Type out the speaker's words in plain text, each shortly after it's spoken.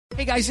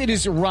Hey guys, it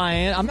is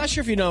Ryan. I'm not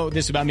sure if you know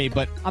this about me,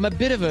 but I'm a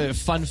bit of a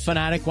fun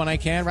fanatic when I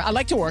can. I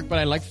like to work, but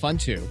I like fun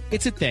too.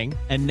 It's a thing.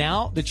 And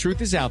now the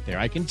truth is out there.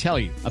 I can tell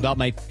you about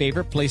my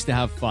favorite place to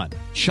have fun.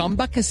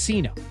 Chumba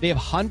Casino. They have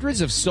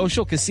hundreds of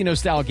social casino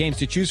style games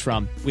to choose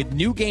from with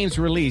new games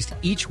released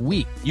each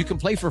week. You can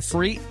play for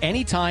free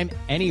anytime,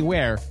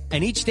 anywhere.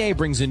 And each day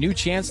brings a new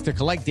chance to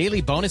collect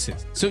daily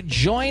bonuses. So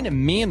join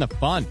me in the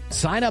fun.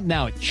 Sign up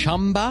now at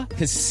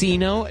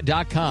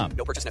ChumbaCasino.com.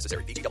 No purchase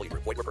necessary. VGW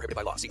Group. Void where prohibited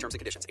by law. See terms and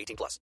conditions. 18+.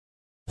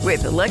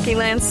 With the Lucky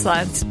Land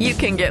Slots, you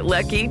can get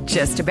lucky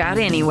just about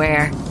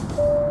anywhere.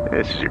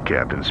 This is your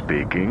captain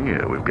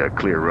speaking. We've got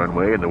clear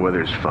runway and the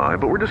weather's fine,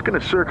 but we're just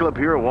going to circle up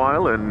here a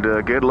while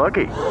and get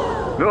lucky.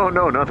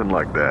 No, nothing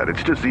like that.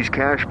 It's just these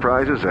cash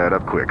prizes add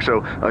up quick. So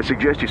I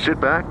suggest you sit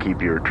back,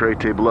 keep your tray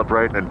table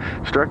upright, and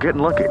start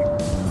getting lucky.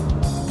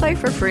 Play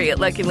for free at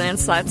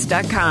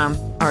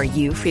LuckyLandSlots.com. Are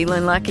you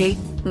feeling lucky?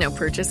 No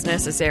purchase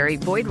necessary.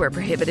 Void where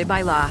prohibited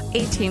by law.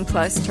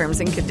 18+ terms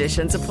and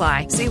conditions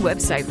apply. See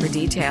website for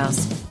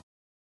details.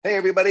 Hey,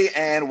 everybody,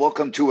 and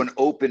welcome to an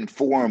Open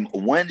Forum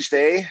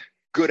Wednesday.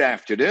 Good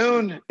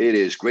afternoon. It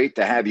is great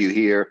to have you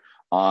here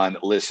on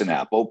Listen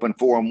Up. Open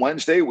Forum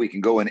Wednesday. We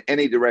can go in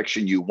any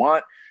direction you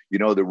want. You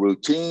know the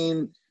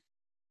routine.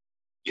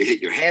 You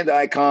hit your hand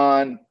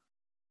icon,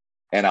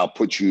 and I'll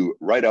put you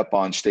right up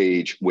on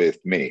stage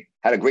with me.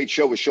 Had a great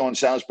show with Sean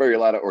Salisbury,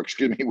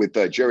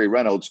 with Jerry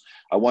Reynolds.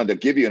 I wanted to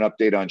give you an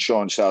update on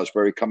Sean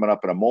Salisbury coming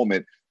up in a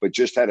moment, but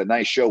just had a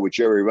nice show with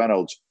Jerry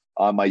Reynolds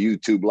on my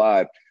YouTube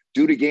Live.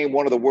 Due to Game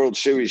 1 of the World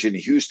Series in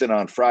Houston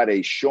on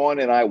Friday,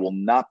 Sean and I will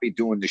not be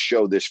doing the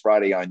show this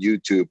Friday on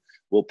YouTube.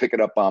 We'll pick it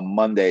up on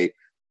Monday.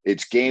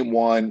 It's Game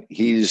 1.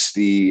 He's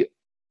the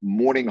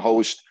morning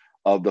host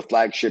of the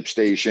flagship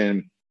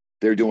station.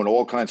 They're doing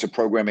all kinds of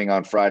programming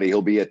on Friday.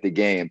 He'll be at the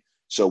game.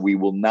 So we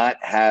will not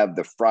have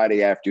the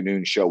Friday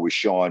afternoon show with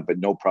Sean, but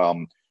no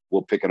problem.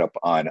 We'll pick it up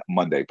on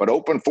Monday. But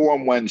Open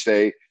Forum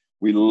Wednesday,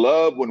 we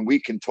love when we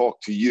can talk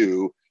to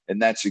you,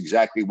 and that's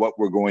exactly what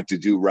we're going to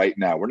do right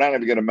now. We're not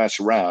even going to mess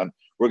around.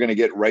 We're going to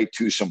get right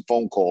to some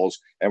phone calls,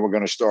 and we're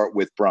going to start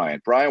with Brian.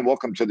 Brian,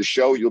 welcome to the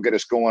show. You'll get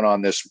us going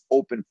on this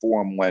Open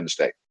Forum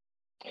Wednesday.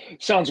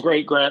 Sounds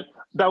great, Grant.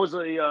 That was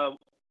a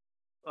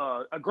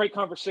great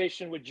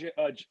conversation with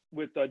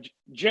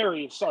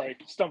Jerry. Sorry,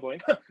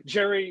 stumbling.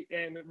 Jerry,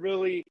 and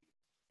really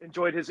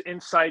enjoyed his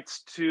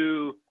insights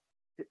to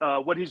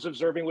what he's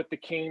observing with the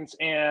Kings.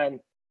 And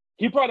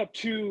he brought up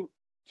two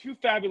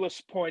fabulous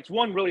points.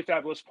 One really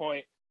fabulous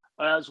point,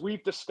 as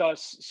we've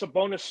discussed,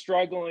 Sabonis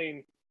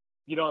struggling,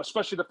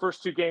 especially the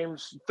first two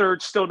games.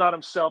 Third, still not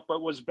himself,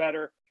 but was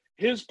better.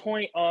 His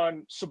point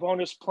on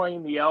Sabonis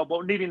playing the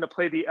elbow, needing to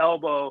play the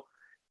elbow,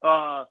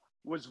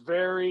 was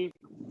very.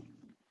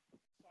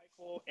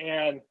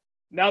 And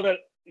now that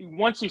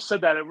once he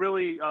said that, it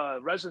really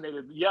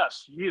resonated.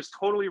 Yes, he is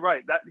totally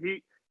right. That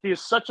he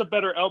is such a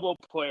better elbow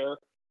player.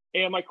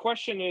 And my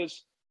question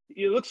is,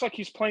 it looks like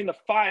he's playing the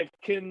 5.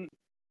 Can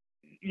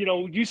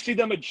you see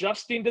them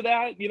adjusting to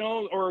that?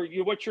 Or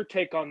what's your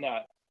take on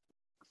that?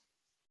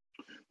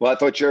 Well, I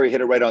thought Jerry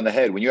hit it right on the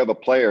head. When you have a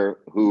player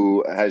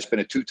who has been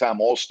a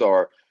 2-time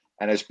All-Star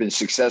and has been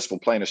successful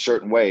playing a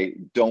certain way,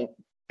 don't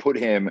put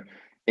him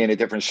in a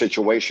different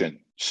situation.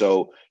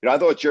 So, I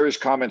thought Jerry's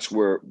comments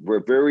were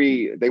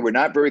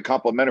not very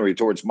complimentary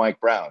towards Mike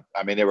Brown.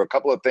 I mean, there were a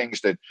couple of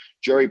things that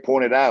Jerry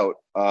pointed out.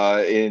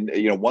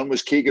 One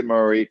was Keegan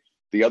Murray,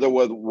 the other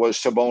one was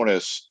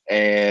Sabonis,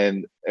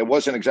 and it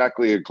wasn't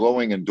exactly a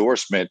glowing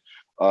endorsement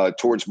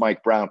towards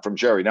Mike Brown from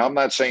Jerry. Now, I'm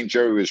not saying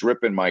Jerry was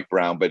ripping Mike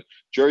Brown, but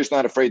Jerry's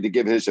not afraid to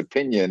give his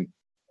opinion,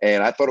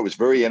 and I thought it was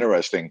very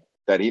interesting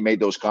that he made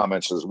those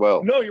comments as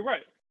well. No, you're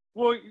right.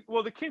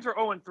 Well, the Kings are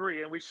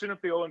 0-3, and we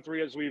shouldn't be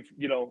 0-3 as we've,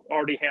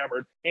 already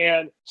hammered.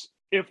 And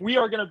if we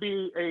are going to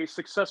be a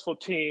successful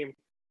team,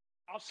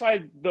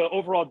 outside the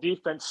overall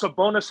defense,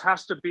 Sabonis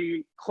has to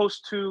be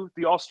close to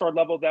the all-star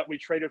level that we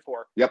traded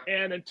for. Yep.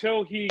 And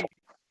until he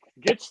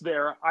gets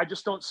there, I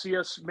just don't see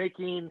us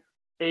making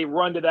a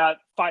run to that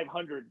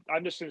 500.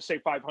 I'm just going to say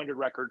 500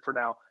 record for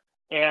now.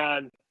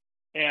 And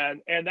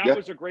that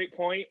was a great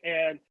point.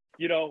 And,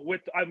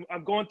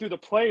 I'm going through the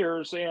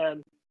players,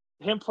 and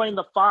him playing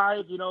the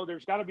 5,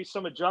 there's got to be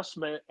some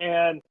adjustment.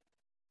 And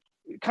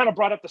kind of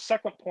brought up the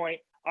second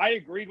point. I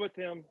agreed with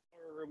him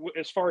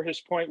as far as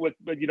his point with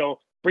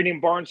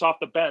bringing Barnes off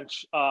the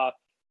bench.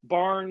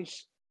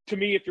 Barnes, to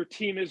me, if your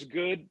team is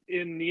good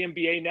in the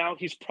NBA now,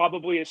 he's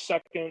probably a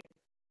second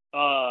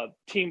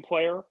team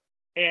player.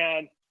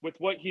 And with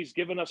what he's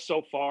given us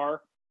so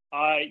far,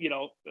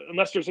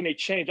 unless there's any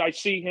change, I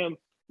see him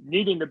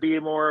needing to be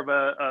more of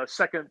a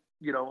second,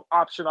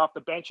 option off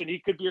the bench. And he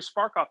could be a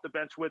spark off the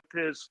bench with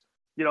his,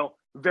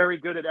 very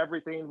good at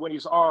everything when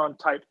he's on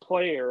type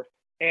player.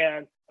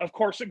 And of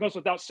course, it goes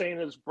without saying,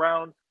 as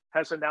Brown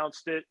has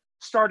announced it,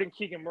 starting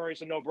Keegan Murray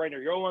is a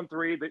no-brainer. You're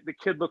 0-3. The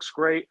kid looks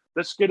great.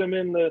 Let's get him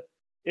in the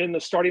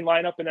starting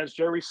lineup. And as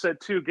Jerry said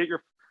too, get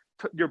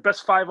your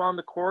best 5 on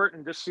the court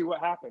and just see what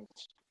happens.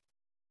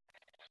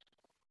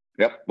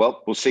 Yep.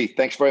 Well, we'll see.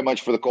 Thanks very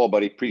much for the call,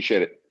 buddy.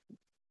 Appreciate it.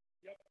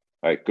 Yep.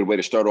 All right, good way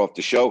to start off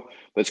the show.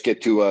 Let's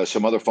get to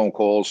some other phone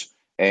calls,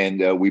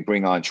 and we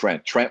bring on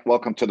Trent. Trent,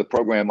 welcome to the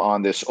program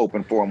on this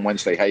Open Forum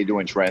Wednesday. How you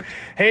doing, Trent?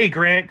 Hey,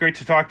 Grant. Great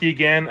to talk to you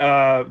again.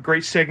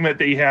 Great segment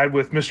that you had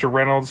with Mr.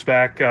 Reynolds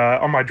back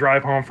on my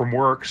drive home from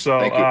work. So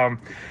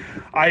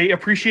I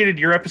appreciated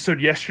your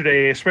episode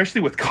yesterday, especially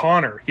with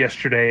Connor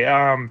yesterday.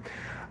 I'm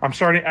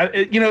starting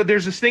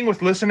there's this thing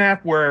with Listen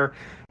App where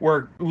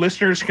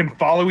listeners can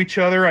follow each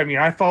other. I mean,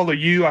 I follow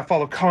you, I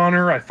follow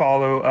Connor, I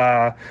follow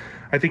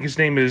I think his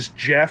name is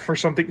Jeff or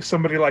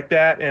somebody like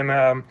that. And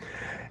right.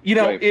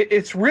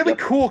 It's really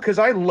cool because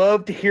I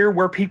love to hear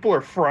where people are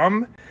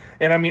from.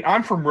 And I mean,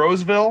 I'm from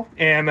Roseville,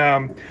 and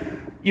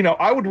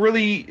I would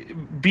really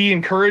be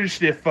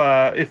encouraged if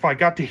I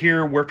got to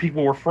hear where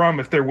people were from,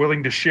 if they're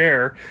willing to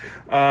share.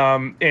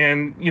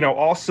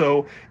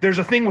 Also there's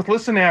a thing with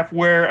Listen App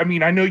where, I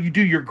mean, I know you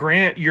do your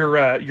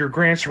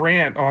Grant's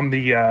rant on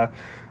the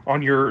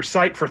on your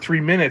site for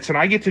 3 minutes, and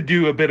I get to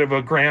do a bit of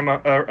a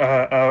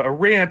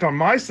rant on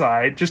my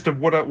side, just of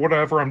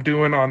whatever I'm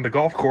doing on the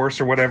golf course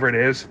or whatever it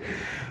is.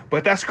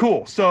 But that's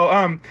cool.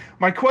 So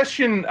my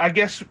question, I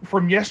guess,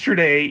 from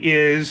yesterday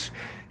is,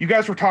 you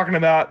guys were talking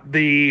about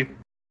the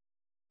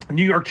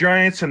New York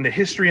Giants and the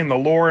history and the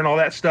lore and all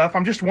that stuff.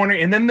 I'm just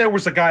wondering, and then there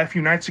was a guy a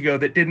few nights ago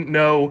that didn't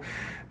know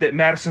that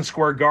Madison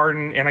Square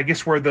Garden, and I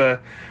guess where the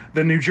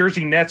New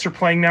Jersey Nets are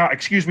playing now,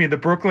 the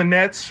Brooklyn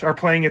Nets are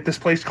playing at this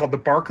place called the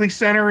Barclays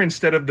Center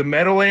instead of the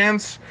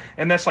Meadowlands,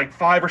 and that's like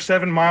 5 or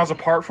 7 miles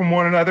apart from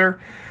one another.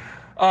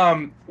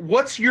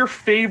 What's your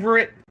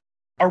favorite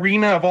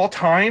arena of all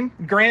time,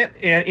 Grant,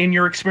 in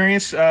your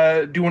experience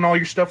doing all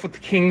your stuff with the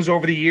Kings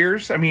over the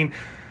years? I mean,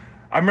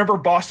 I remember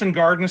Boston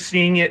Garden,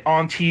 seeing it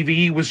on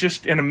TV, was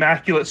just an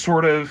immaculate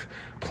sort of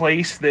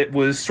place that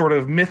was sort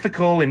of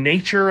mythical in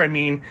nature. I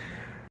mean,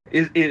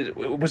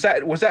 was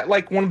that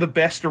like one of the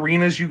best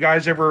arenas you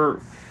guys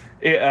ever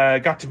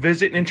got to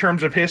visit in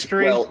terms of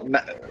history? Well,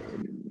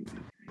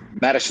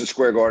 Madison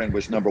Square Garden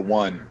was number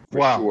one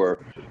for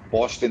sure.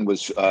 Boston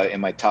was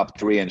in my top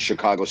 3, and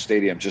Chicago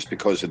Stadium, just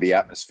because of the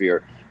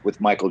atmosphere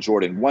with Michael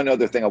Jordan. One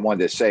other thing I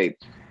wanted to say,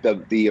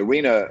 the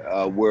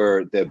arena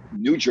where the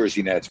New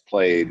Jersey Nets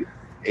played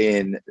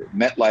in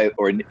MetLife,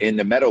 or in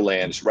the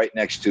Meadowlands, right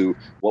next to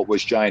what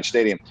was Giant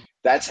Stadium,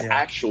 that's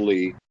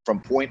actually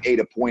from point A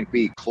to point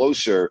B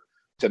closer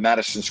to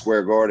Madison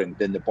Square Garden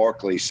than the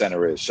Barclays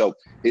Center is. So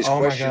his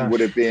question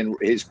would have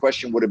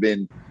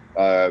been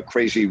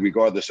crazy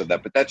regardless of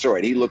that, but that's all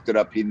right. He looked it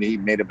up. He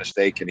made a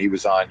mistake, and he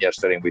was on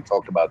yesterday, and we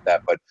talked about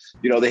that. But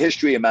the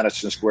history of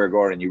Madison Square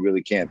Garden, you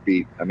really can't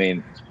beat. I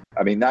mean,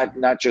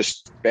 not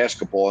just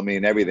basketball. I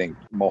mean, everything.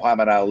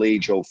 Muhammad Ali,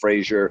 Joe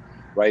Frazier,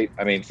 right?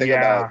 I mean, think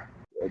about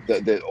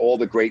all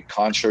the great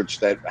concerts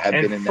that have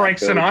been in Frank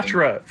that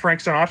building.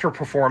 Frank Sinatra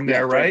performed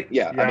there, right?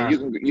 Yeah. I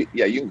mean,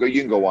 you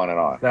can go on and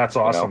on. That's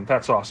awesome.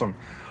 That's awesome.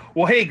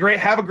 Well, hey, great.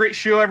 Have a great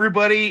show,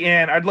 everybody,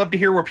 and I'd love to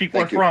hear where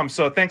people are from.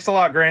 So thanks a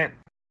lot, Grant.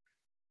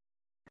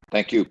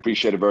 Thank you.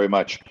 Appreciate it very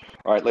much.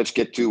 All right, let's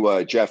get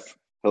to Jeff.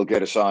 He'll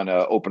get us on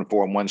Open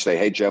Forum Wednesday.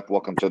 Hey, Jeff,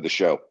 welcome to the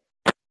show.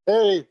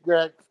 Hey,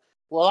 Greg.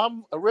 Well,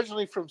 I'm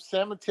originally from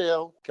San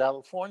Mateo,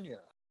 California,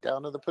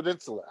 down in the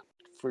peninsula,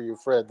 for your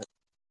friend.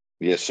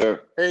 Yes,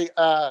 sir. Hey,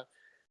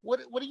 what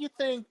do you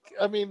think?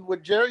 I mean,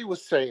 what Jerry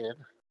was saying,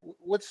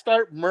 let's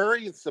start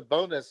Murray and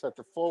Sabonis at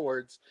the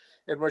forwards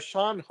and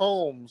Rashawn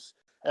Holmes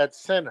at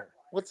center.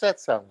 What's that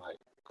sound like?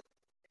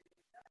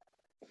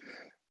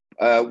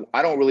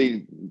 I don't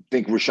really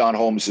think Rashawn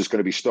Holmes is going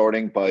to be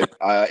starting, but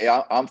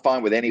I'm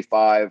fine with any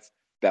 5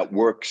 that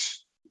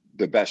works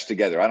the best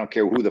together. I don't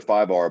care who the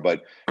 5 are,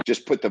 but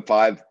just put the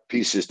 5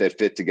 pieces that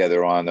fit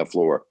together on the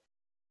floor.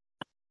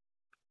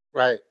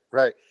 Right.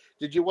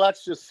 Did you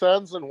watch the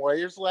Suns and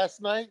Warriors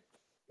last night?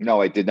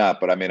 No, I did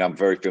not, but I mean, I'm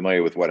very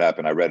familiar with what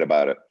happened. I read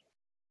about it.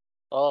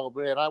 Oh,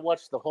 man, I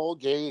watched the whole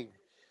game,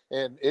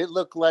 and it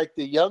looked like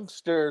the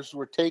youngsters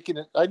were taking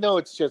it. I know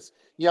it's just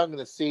young in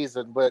the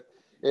season, but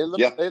it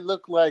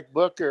looked like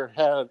Booker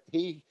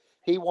he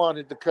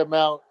wanted to come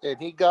out, and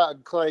he got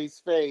in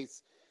Clay's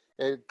face,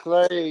 and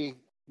Clay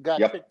got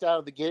kicked out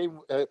of the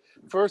game,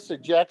 first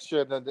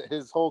ejection in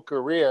his whole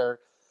career,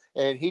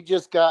 and he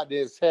just got in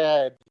his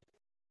head.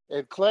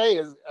 And Clay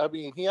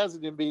he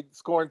hasn't even been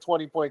scoring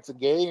 20 points a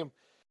game,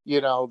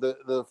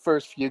 the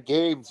first few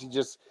games. He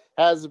just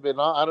hasn't been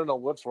on. I don't know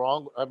what's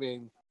wrong. I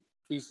mean,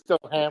 he's still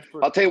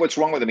hampered. I'll tell you what's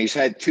wrong with him. He's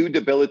had 2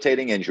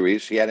 debilitating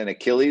injuries. He had an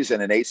Achilles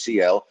and an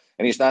ACL,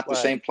 and he's not the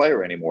same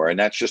player anymore. And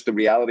that's just the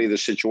reality of the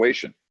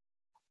situation.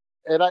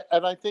 And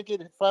I think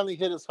it finally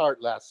hit his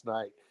heart last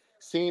night.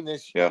 Seeing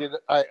this,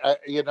 I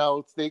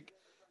think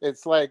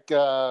it's like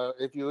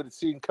if you would have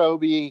seen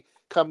Kobe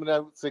coming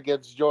out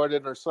against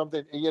Jordan or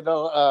something,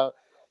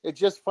 it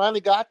just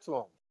finally got to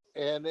him.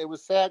 And it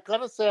was sad,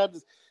 kind of sad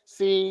to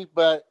see,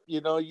 but,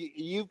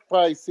 you've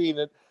probably seen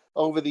it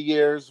over the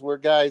years where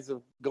guys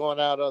have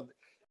gone out on,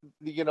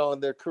 in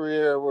their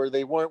career where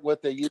they weren't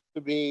what they used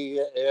to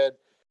be. And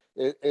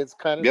it's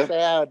kind of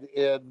sad.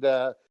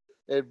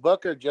 And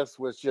Booker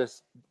was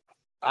just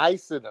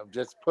icing him,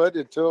 just put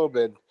it to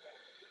him.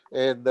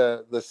 And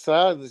the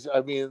Suns,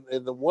 I mean,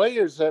 and the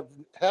Warriors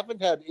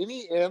haven't had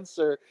any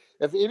answer.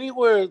 If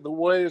anywhere the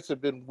Warriors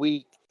have been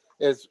weak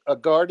is a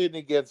guarding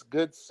against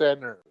good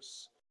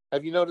centers.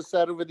 Have you noticed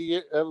that over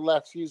the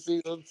last few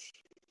seasons?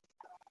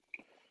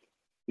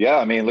 Yeah,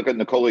 I mean, look at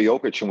Nikola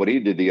Jokic and what he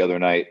did the other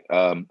night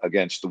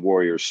against the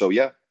Warriors. So,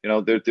 yeah,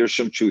 there's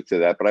some truth to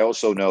that. But I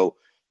also know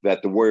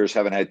that the Warriors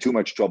haven't had too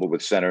much trouble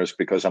with centers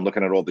because I'm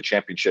looking at all the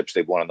championships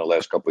they've won in the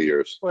last couple of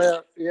years.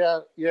 Well, yeah,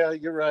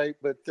 you're right.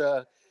 But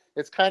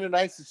it's kind of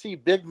nice to see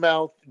Big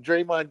Mouth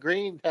Draymond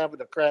Green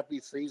having a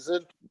crappy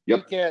season.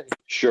 Yep,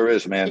 sure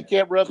is, man.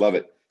 Love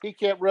it. He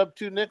can't rub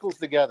two nickels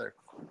together.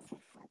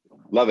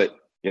 Love it.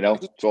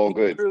 It's all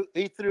good.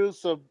 He threw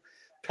some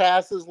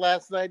passes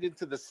last night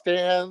into the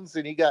stands,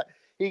 and he got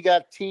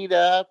teed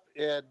up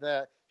and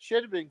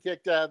should have been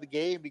kicked out of the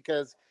game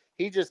because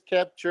he just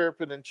kept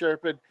chirping and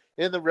chirping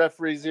in the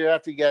referee's ear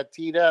after he got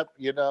teed up.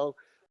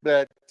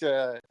 But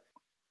they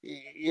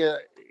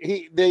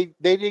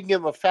didn't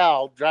give him a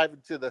foul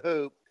driving to the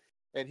hoop,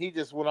 and he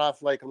just went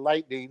off like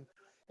lightning.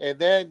 And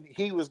then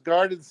he was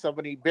guarding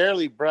somebody,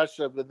 barely brushed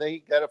him, and they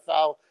got a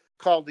foul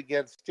called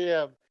against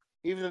him.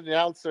 Even the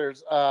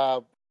announcers,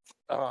 oh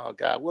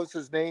God, what's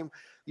his name?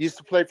 Used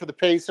to play for the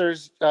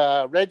Pacers,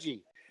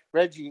 Reggie,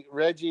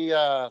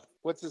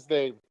 what's his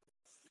name?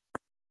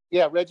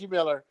 Yeah, Reggie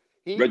Miller.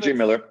 He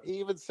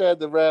even said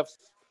the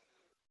refs,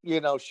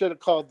 should have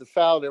called the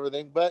foul and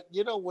everything. But,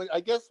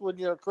 when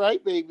you're a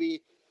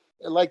crybaby,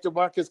 like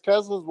DeMarcus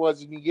Cousins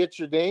was, and you get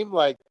your name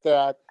like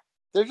that,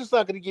 they're just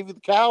not going to give you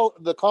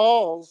the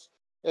calls,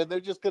 and they're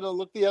just going to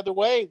look the other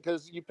way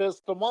because you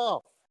pissed them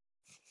off.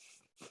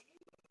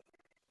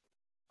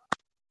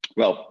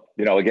 Well,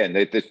 again,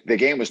 the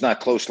game was not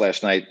close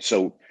last night,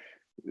 so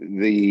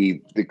the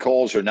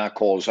calls are not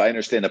calls. I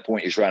understand the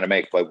point you're trying to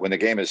make, but when the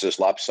game is as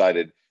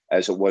lopsided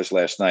as it was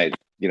last night,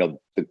 the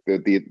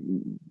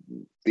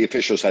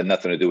officials had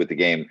nothing to do with the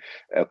game.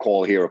 A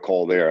call here, a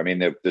call there. I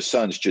mean, the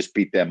Suns just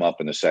beat them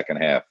up in the second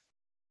half.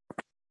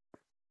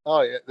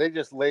 Oh yeah, they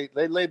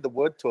laid the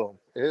wood to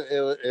them.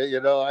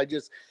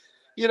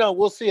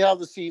 We'll see how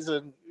the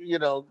season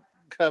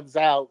comes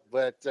out,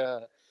 but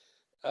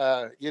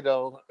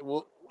here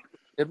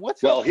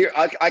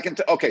I can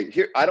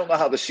here I don't know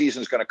how the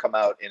season's going to come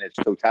out in its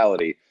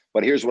totality,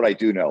 but here's what I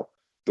do know.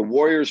 The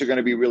Warriors are going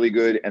to be really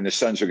good, and the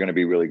Suns are going to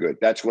be really good.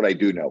 That's what I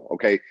do know,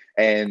 okay?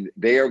 And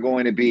they are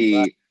going to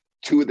be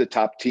two of the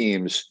top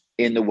teams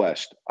in the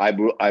West. I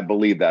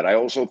believe that. I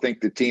also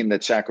think the team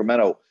that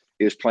Sacramento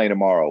is playing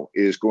tomorrow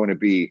is going to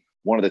be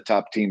one of the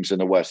top teams in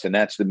the West, and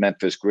that's the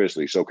Memphis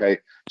Grizzlies, okay?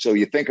 So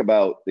you think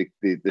about the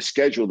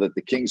schedule that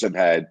the Kings have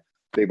had.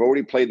 They've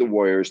already played the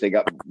Warriors. They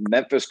got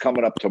Memphis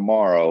coming up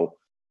tomorrow.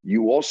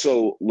 You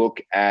also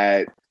look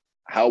at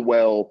how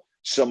well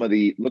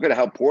look at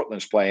how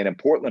Portland's playing. And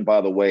Portland, by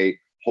the way,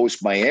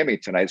 hosts Miami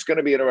tonight. It's going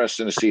to be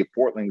interesting to see if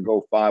Portland can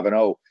go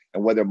 5-0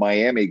 and whether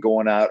Miami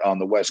going out on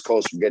the West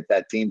Coast will get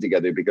that team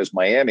together, because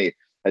Miami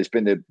has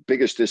been the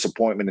biggest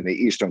disappointment in the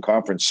Eastern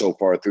Conference so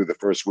far through the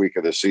first week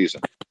of the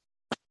season.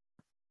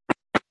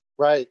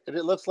 Right. And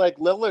it looks like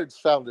Lillard's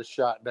found a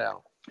shot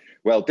now.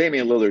 Well,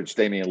 Damian Lillard's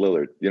Damian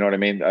Lillard. You know what I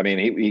mean? I mean,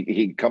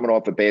 he coming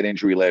off a bad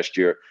injury last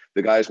year.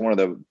 The guy's one of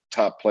the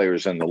top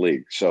players in the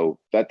league. So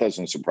that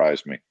doesn't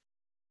surprise me.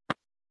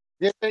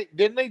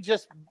 Didn't they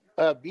just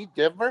beat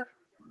Denver?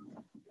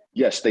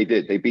 Yes, they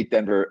did. They beat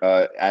Denver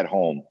at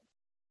home.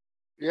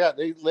 Yeah,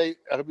 I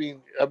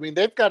mean,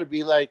 they've got to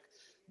be like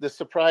the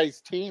surprise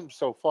team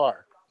so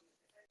far.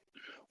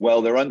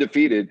 Well, they're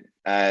undefeated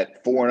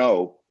at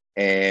 4-0,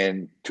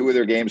 and two of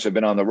their games have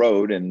been on the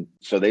road, and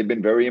so they've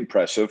been very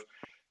impressive.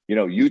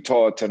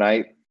 Utah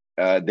tonight,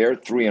 they're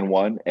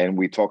 3-1, and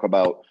we talk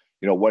about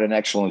what an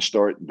excellent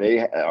start they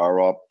are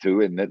off to,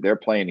 and they're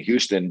playing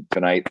Houston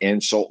tonight in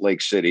Salt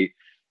Lake City.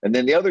 And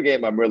then the other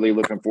game I'm really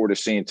looking forward to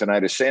seeing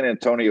tonight is San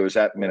Antonio is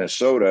at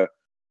Minnesota,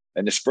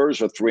 and the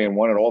Spurs are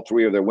 3-1, and all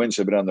three of their wins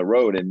have been on the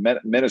road. And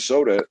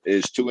Minnesota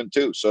is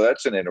 2-2, so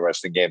that's an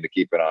interesting game to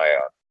keep an eye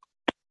on.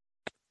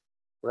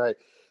 Right.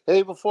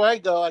 Hey, before I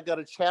go, I got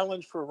a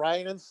challenge for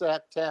Ryan and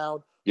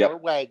Sacktown or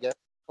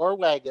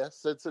Wagga,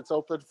 since it's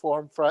open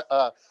forum for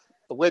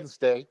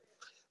Wednesday.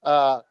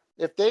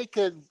 If they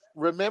could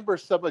remember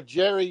some of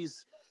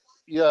Jerry's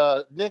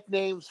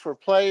nicknames for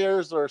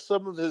players or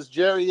some of his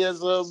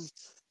Jerryisms,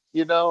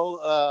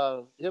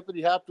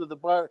 hippity hop to the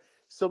bar,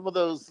 some of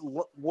those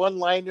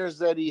one-liners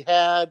that he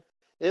had,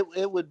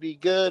 it would be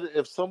good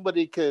if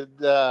somebody could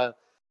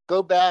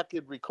go back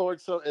and record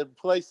some and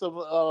play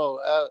some.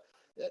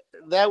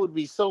 That would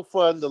be so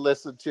fun to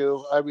listen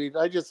to. I mean,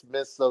 I just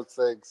miss those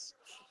things.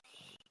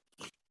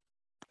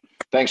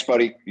 Thanks,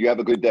 buddy. You have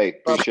a good day.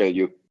 Appreciate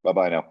you.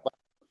 Bye-bye now.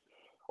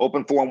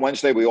 Open Forum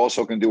Wednesday, we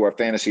also can do our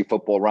fantasy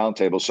football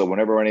roundtable. So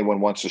whenever anyone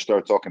wants to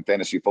start talking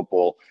fantasy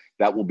football,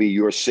 that will be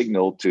your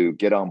signal to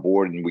get on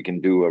board, and we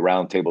can do a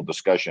roundtable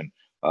discussion.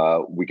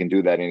 We can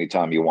do that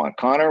anytime you want.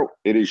 Connor,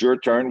 it is your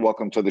turn.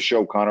 Welcome to the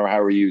show, Connor.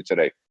 How are you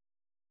today?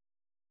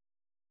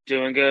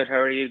 Doing good. How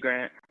are you,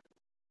 Grant?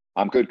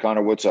 I'm good,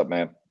 Connor. What's up,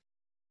 man?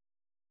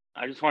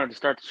 I just wanted to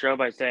start the show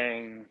by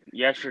saying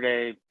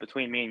yesterday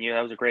between me and you,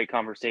 that was a great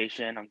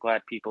conversation. I'm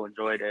glad people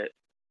enjoyed it.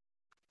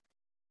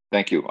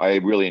 Thank you. I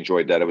really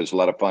enjoyed that. It was a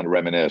lot of fun to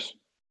reminisce.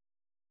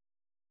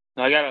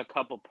 I got a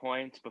couple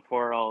points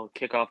before I'll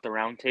kick off the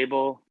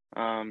roundtable.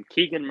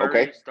 Keegan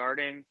Murray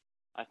starting,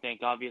 I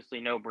think obviously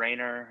no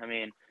brainer. I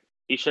mean,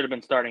 he should have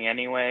been starting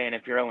anyway. And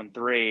if you're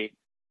 0-3,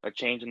 a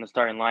change in the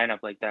starting lineup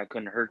like that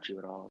couldn't hurt you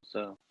at all.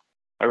 So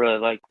I really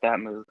like that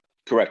move.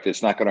 Correct.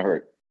 It's not going to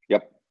hurt.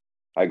 Yep.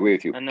 I agree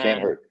with you. And then,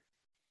 can't hurt.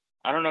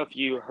 I don't know if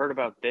you heard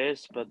about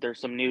this, but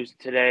there's some news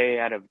today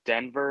out of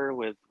Denver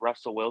with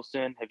Russell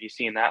Wilson. Have you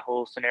seen that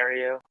whole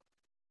scenario?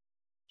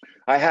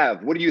 I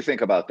have. What do you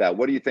think about that?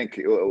 What do you think?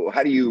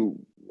 How do you,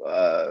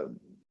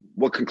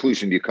 what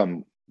conclusion do you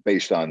come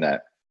based on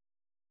that?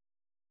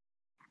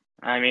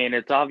 I mean,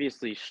 it's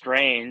obviously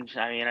strange.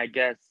 I mean, I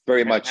guess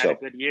very much so. A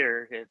good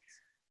year. It's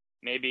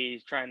maybe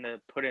he's trying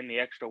to put in the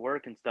extra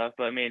work and stuff.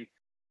 But I mean,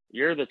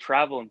 you're the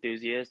travel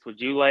enthusiast.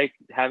 Would you like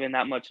having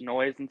that much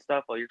noise and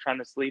stuff while you're trying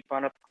to sleep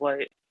on a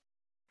flight?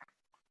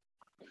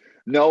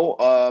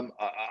 No,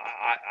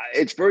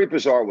 it's very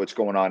bizarre what's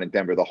going on in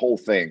Denver, the whole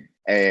thing.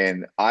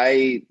 And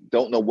I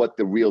don't know what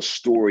the real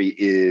story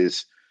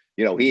is.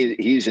 You know,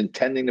 he's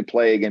intending to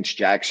play against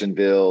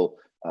Jacksonville.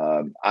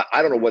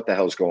 I don't know what the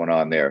hell's going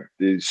on there.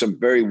 There's some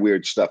very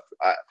weird stuff.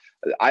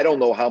 I don't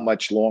know how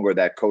much longer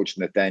that coach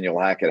Nathaniel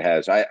Hackett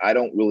has. I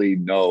don't really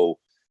know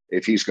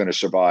if he's going to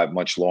survive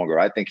much longer.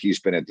 I think he's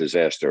been a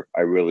disaster.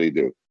 I really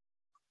do.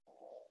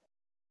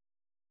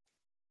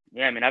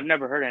 Yeah, I mean, I've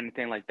never heard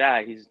anything like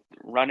that. He's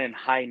running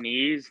high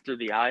knees through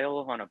the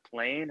aisle on a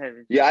plane.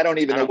 Yeah, I don't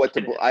even know what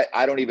to.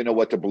 I don't even know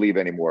what to believe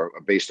anymore,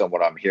 based on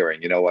what I'm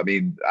hearing. You know, I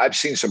mean, I've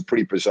seen some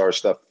pretty bizarre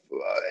stuff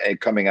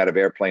coming out of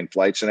airplane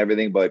flights and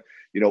everything. But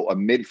you know, a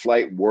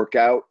mid-flight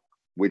workout,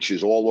 which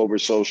is all over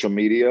social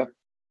media.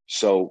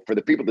 So for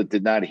the people that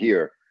did not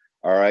hear,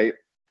 all right,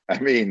 I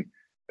mean,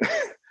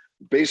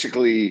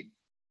 basically,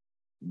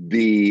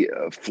 the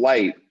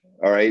flight,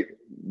 all right,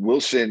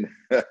 Wilson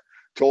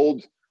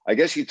told. I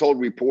guess he told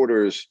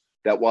reporters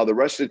that while the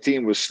rest of the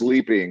team was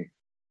sleeping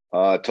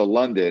to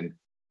London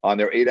on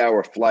their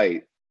 8-hour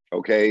flight,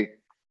 okay,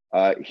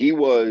 he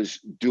was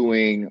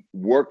doing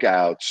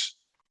workouts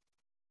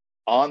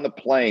on the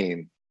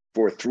plane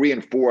for 3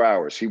 and 4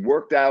 hours. He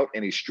worked out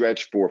and he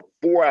stretched for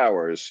 4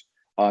 hours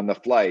on the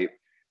flight,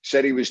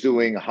 said he was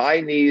doing high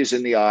knees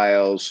in the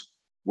aisles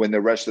when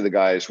the rest of the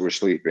guys were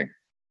sleeping.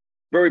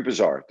 Very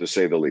bizarre, to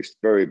say the least.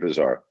 Very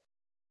bizarre.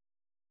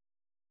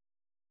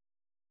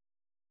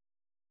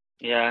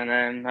 Yeah, and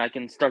then I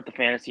can start the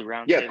fantasy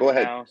round. Yeah, go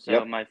ahead. Now.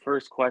 So my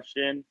first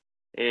question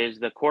is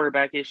the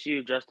quarterback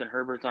issue. Justin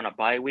Herbert's on a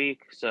bye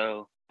week,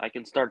 so I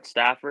can start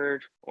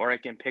Stafford, or I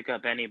can pick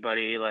up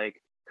anybody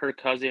like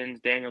Kirk Cousins,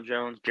 Daniel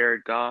Jones,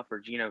 Jared Goff, or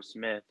Geno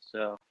Smith.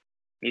 So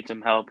need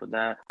some help with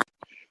that.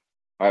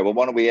 All right, well,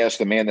 why don't we ask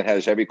the man that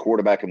has every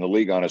quarterback in the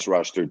league on his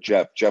roster,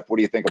 Jeff. Jeff, what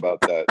do you think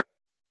about that?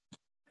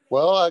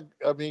 Well,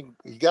 I mean,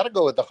 you got to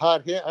go with the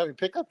hot hit. I mean,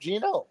 pick up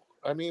Geno.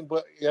 I mean,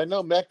 but I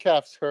know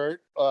Metcalf's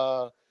hurt.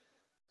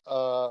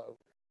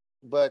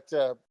 But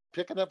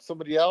picking up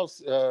somebody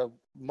else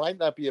might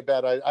not be a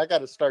bad idea. I got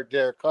to start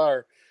Derek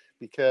Carr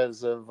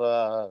because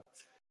of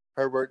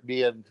Herbert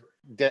being,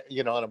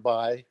 on a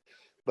bye.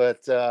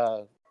 But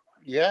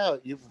yeah,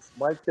 you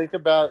might think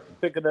about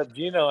picking up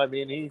Geno. I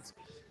mean, he's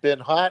been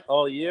hot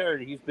all year,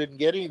 and he's been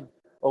getting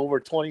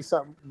over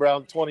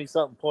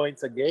 20-something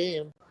points a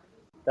game.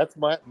 That's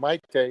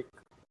my take.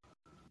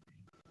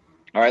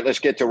 All right, let's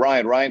get to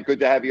Ryan. Ryan, good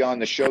to have you on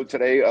the show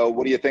today.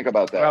 What do you think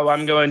about that? Well,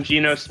 I'm going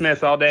Geno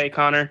Smith all day,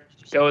 Connor.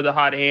 Go with the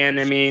hot hand.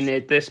 I mean,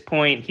 at this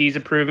point, he's a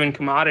proven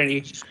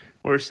commodity.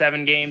 We're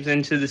 7 games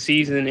into the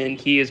season, and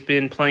he has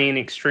been playing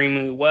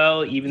extremely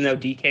well, even though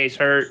DK's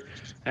hurt.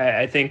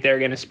 I think they're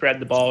going to spread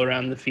the ball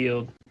around the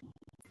field.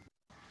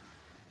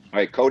 All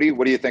right, Cody,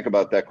 what do you think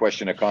about that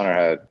question that Connor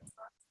had?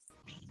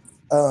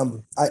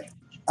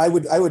 I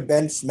would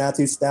bench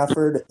Matthew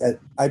Stafford.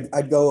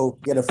 I'd go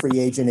get a free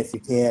agent if you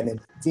can.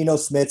 And Geno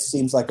Smith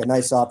seems like a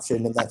nice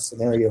option in that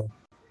scenario.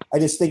 I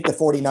just think the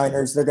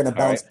 49ers, they're going to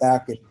bounce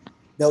back, and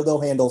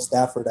they'll handle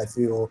Stafford, I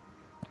feel.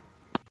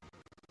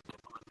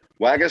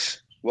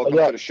 Waggis, welcome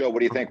to the show. What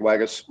do you think,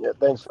 Waggis? Yeah,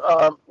 thanks.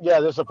 Yeah,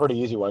 this is a pretty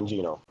easy one,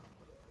 Geno.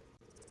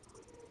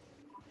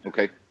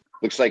 Okay.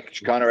 Looks like,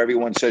 Connor,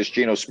 everyone says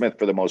Geno Smith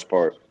for the most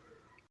part.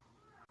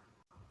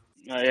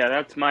 Yeah,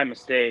 that's my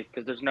mistake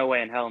because there's no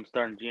way in hell I'm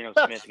starting Geno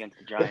Smith against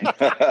the Giants.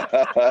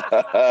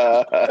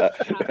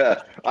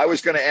 I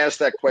was going to ask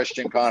that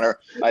question, Connor,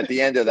 at the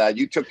end of that.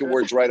 You took the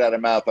words right out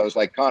of mouth. I was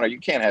like, Connor, you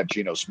can't have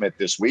Geno Smith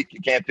this week. You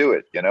can't do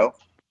it, you know?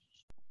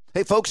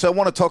 Hey, folks, I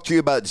want to talk to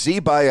you about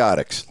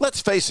Z-Biotics. Let's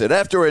face it,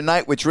 after a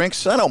night with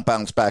drinks, I don't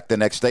bounce back the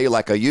next day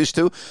like I used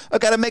to. I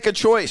got to make a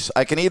choice.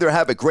 I can either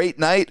have a great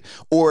night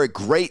or a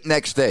great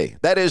next day.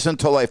 That is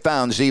until I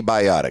found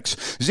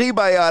Z-Biotics.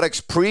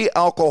 Z-Biotics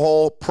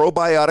pre-alcohol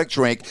probiotic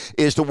drink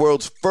is the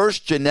world's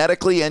first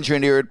genetically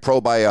engineered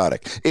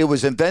probiotic. It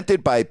was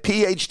invented by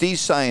PhD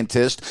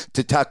scientists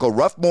to tackle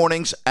rough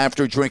mornings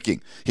after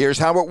drinking. Here's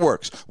how it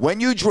works. When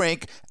you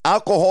drink,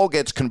 alcohol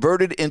gets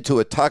converted into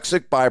a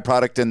toxic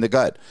byproduct in the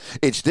gut.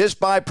 It's this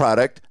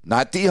byproduct,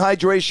 not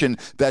dehydration,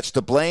 that's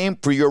to blame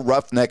for your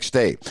rough next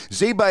day.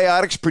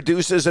 ZBiotics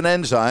produces an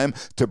enzyme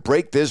to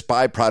break this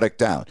byproduct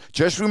down.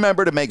 Just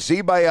remember to make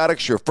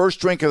ZBiotics your first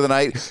drink of the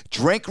night.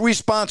 Drink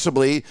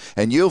responsibly,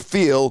 and you'll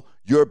feel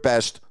your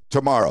best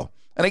tomorrow.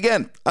 And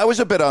again, I was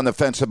a bit on the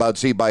fence about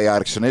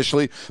ZBiotics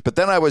initially, but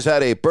then I was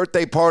at a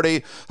birthday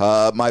party.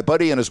 My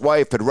buddy and his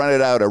wife had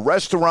rented out a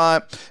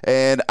restaurant,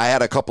 and I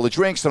had a couple of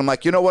drinks, and I'm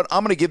like, you know what?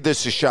 I'm going to give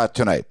this a shot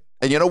tonight.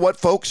 And you know what,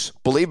 folks?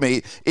 Believe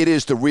me, it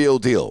is the real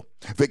deal.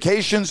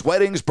 Vacations,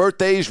 weddings,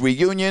 birthdays,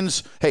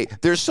 reunions. Hey,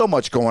 there's so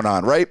much going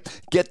on, right?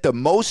 Get the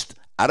most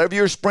out of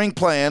your spring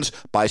plans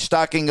by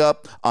stocking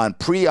up on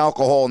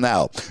pre-alcohol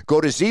now.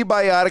 Go to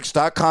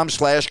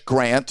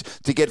zbiotics.com/Grant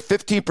to get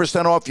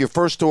 15% off your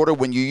first order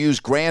when you use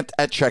Grant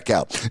at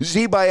checkout.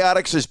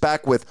 ZBiotics is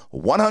back with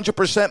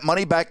 100%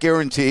 money-back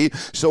guarantee,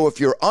 so if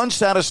you're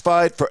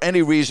unsatisfied for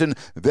any reason,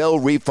 they'll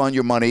refund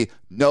your money.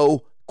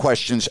 No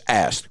questions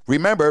asked.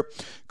 Remember,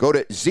 go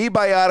to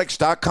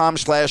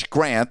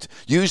zbiotics.com/Grant.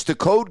 Use the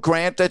code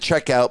GRANT at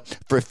checkout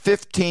for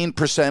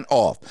 15%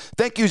 off.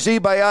 Thank you,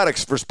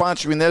 ZBiotics, for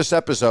sponsoring this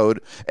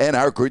episode and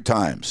our good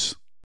times.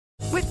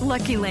 With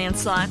Lucky Land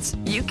Slots,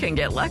 you can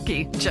get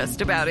lucky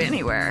just about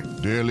anywhere.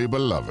 Dearly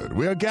beloved,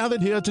 we are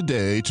gathered here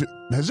today to...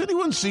 Has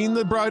anyone seen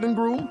the bride and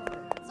groom?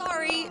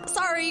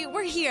 Sorry,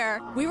 we're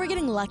here. We were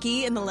getting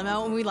lucky in the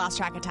limo and we lost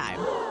track of time.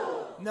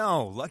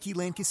 No, Lucky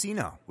Land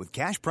Casino, with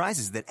cash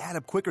prizes that add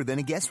up quicker than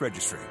a guest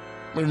registry.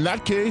 In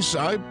that case,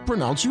 I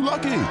pronounce you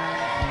lucky.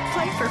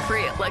 Play for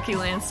free at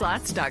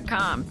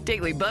LuckyLandSlots.com.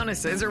 Daily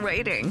bonuses are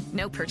waiting.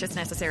 No purchase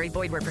necessary.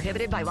 Void where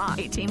prohibited by law.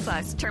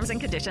 18+. Terms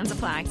and conditions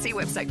apply. See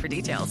website for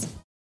details.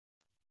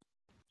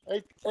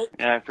 Hey,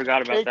 yeah, I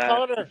forgot about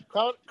that.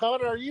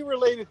 Connor, are you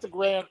related to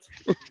Grant?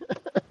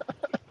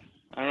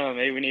 I don't know.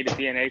 Maybe we need a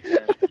DNA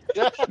test.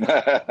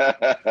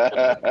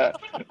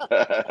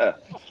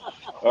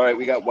 All right,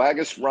 we got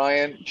Waggis,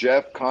 Ryan,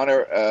 Jeff,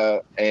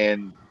 Connor,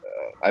 and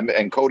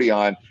Cody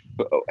on.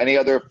 Any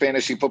other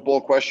fantasy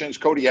football questions?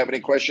 Cody, you have any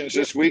questions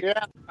this week?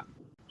 Yeah.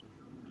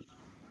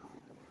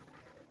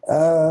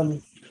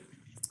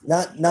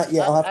 Not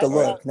yet. I'll have to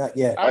look. Not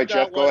yet. All right,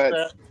 Jeff, go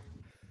ahead.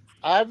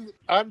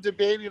 I'm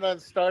debating on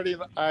starting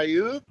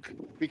Ayuk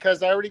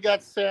because I already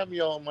got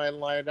Samuel in my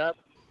lineup,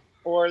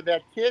 or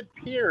that kid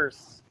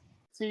Pierce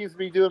seems to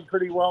be doing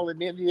pretty well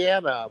in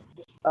Indiana.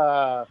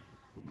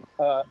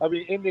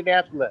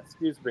 Indianapolis,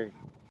 excuse me.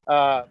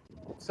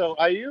 So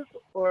Ayuk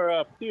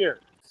or Pierce?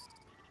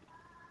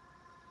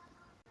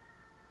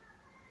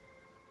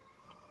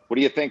 What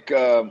do you think,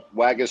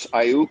 Waggis,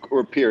 Ayuk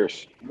or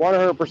Pierce?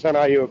 100%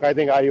 Ayuk. I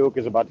think Ayuk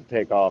is about to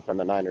take off, and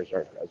the Niners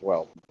are as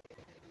well.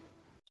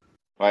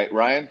 All right,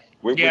 Ryan?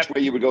 Which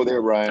way you would go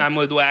there, Ryan? I'm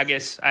with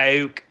Waggis,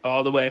 Ayuk,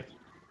 all the way.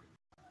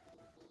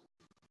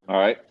 All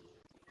right.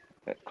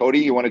 Cody,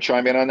 you want to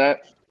chime in on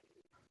that?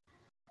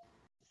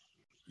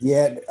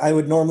 Yeah, I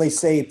would normally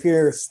say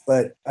Pierce,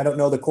 but I don't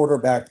know the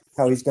quarterback,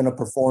 how he's going to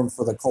perform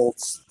for the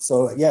Colts.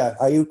 So, yeah,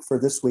 Ayuk for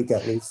this week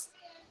at least.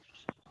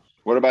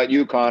 What about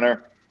you,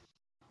 Connor?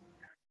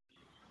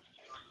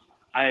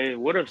 I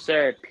would have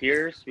said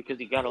Pierce because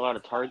he got a lot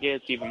of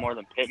targets, even more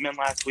than Pittman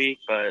last week.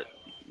 But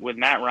with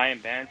Matt Ryan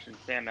bench and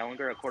Sam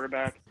Ehlinger at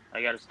quarterback,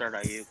 I got to start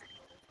Ayuk.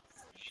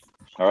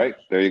 All right,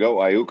 there you go.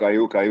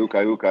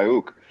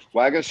 Ayuk.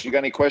 Waggis, you got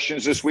any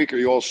questions this week, or are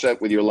you all set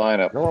with your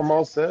lineup? No, I'm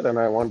all set, and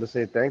I wanted to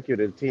say thank you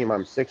to the team.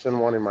 I'm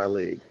 6-1 in my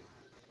league.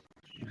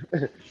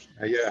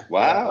 Yeah.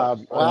 Wow.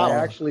 I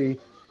actually,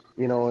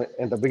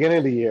 at the beginning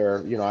of the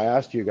year, I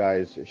asked you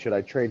guys, should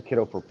I trade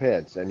Kittle for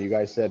Pitts? And you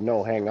guys said,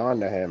 no, hang on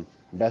to him.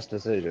 Best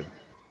decision.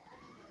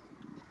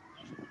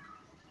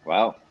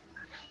 Wow.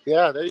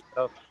 Yeah, there you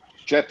go.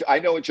 Jeff, I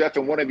know, Jeff,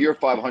 in one of your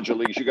 500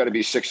 leagues, you got to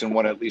be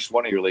 6-1 at least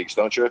one of your leagues,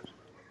 don't you?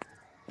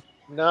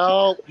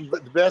 No,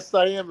 but the best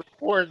I am is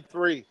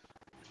 4-3.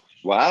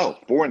 Wow,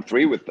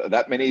 4-3 with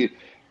that many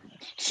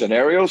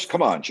scenarios?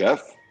 Come on,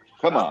 Jeff.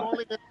 Come on.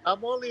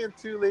 I'm only in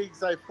 2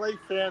 leagues. I play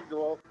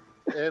FanDuel.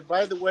 And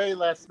by the way,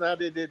 last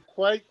night I did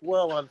quite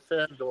well on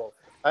FanDuel.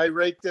 I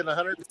raked in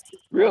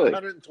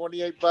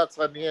 $128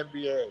 on the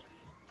NBA.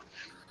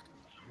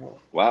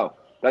 Wow.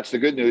 That's the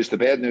good news. The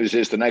bad news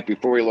is the night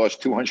before he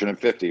lost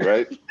 250,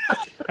 right?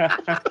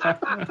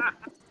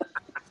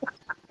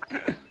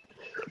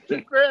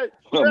 Grant,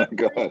 oh my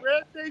God.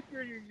 Grant thinks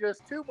you're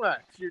just too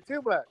much. You're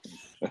too much.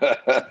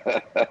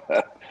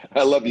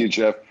 I love you,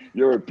 Jeff.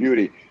 You're a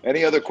beauty.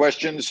 Any other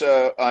questions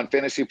on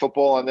fantasy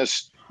football on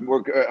this?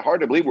 We're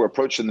hard to believe we're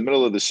approaching the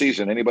middle of the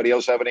season. Anybody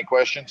else have any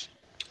questions?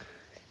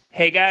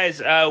 Hey,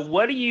 guys,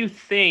 what do you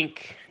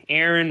think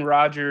Aaron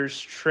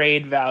Rodgers'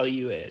 trade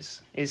value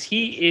is? Is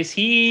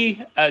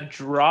he a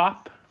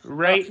drop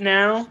right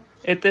now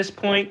at this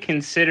point,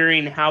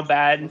 considering how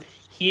bad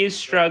he is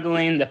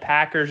struggling, the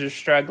Packers are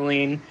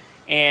struggling,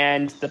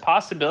 and the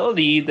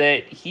possibility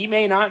that he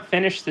may not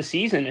finish the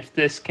season if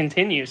this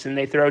continues and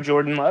they throw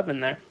Jordan Love in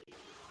there?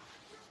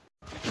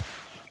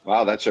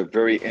 Wow, that's a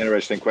very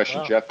interesting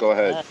question. Wow. Jeff, go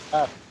ahead.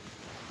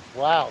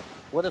 Wow,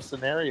 what a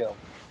scenario.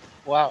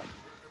 Wow.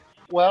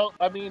 Well,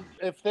 I mean,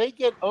 if they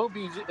get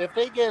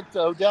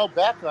Odell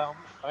Beckham,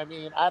 I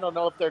mean, I don't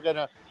know if they're going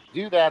to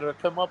do that or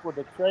come up with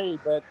a trade,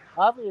 but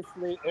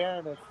obviously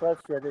Aaron is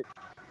frustrated.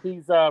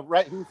 He's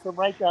He's from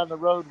right down the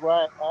road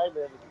where I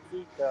live in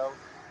Chico,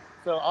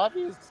 so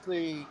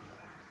obviously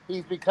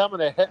he's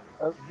becoming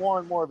more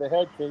and more of a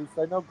head case.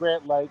 I know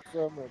Grant likes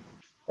him and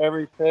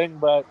everything,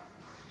 but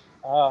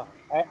I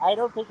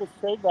don't think his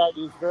trade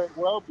value is very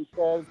well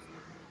because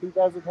he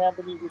doesn't have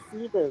any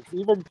receivers.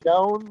 Even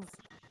Jones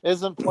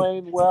isn't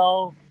playing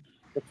well.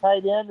 The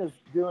tight end is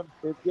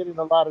getting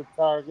a lot of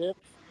targets.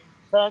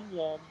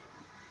 Tunyon,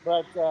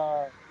 but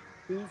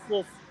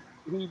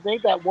he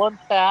made that one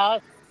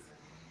pass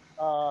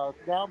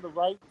down the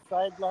right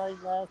sideline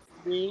last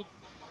week.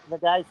 And the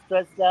guy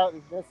stretched out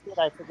and missed it.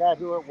 I forgot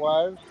who it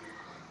was.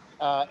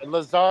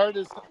 Lazard,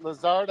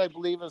 I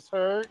believe, is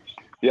hurt.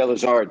 Yeah,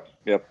 Lazard.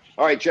 Yep.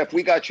 All right, Jeff,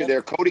 we got you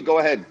there. Cody, go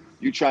ahead.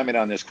 You chime in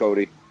on this,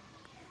 Cody.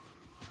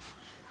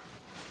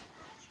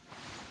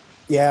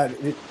 Yeah,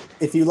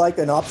 if you like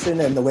an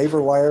option in the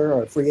waiver wire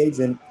or a free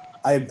agent,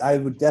 I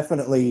would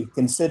definitely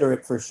consider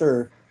it for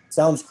sure.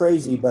 Sounds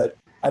crazy, but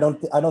I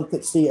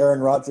don't see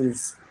Aaron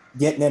Rodgers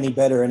getting any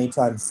better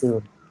anytime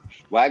soon.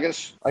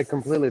 Waggis? I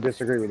completely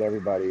disagree with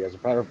everybody. As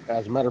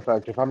a matter of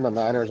fact, if I'm the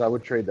Niners, I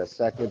would trade the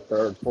second,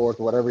 third, fourth,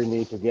 whatever you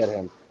need to get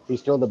him. He's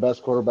still the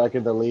best quarterback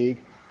in the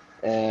league,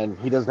 and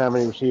he doesn't have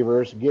any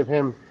receivers. Give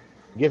him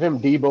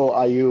Debo,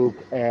 Ayuk,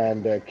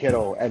 and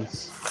Kittle, and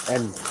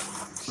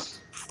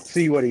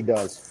see what he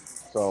does.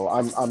 So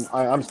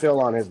I'm still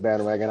on his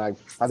bandwagon. I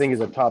think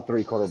he's a top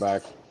 3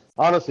 quarterback.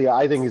 Honestly,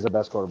 I think he's the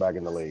best quarterback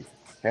in the league,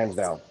 hands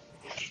down.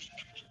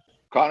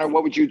 Connor,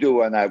 what would you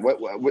do on that?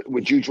 What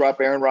would you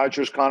drop Aaron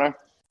Rodgers, Connor?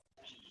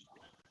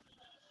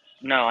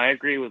 No, I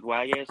agree with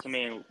Waggis. I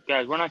mean,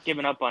 guys, we're not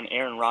giving up on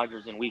Aaron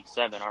Rodgers in Week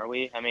 7, are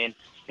we? I mean,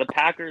 the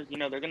Packers,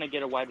 they're going to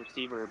get a wide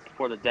receiver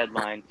before the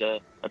deadline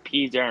to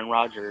appease Aaron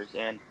Rodgers,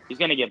 and he's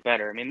going to get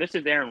better. I mean, this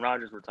is Aaron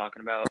Rodgers we're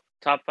talking about,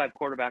 top 5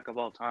 quarterback of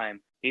all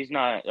time. He's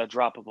not a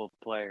droppable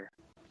player.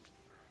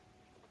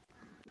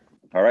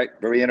 All right,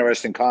 very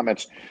interesting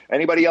comments.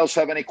 Anybody else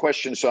have any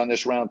questions on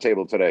this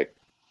roundtable today?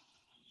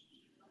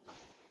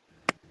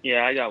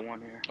 Yeah, I got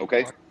one here.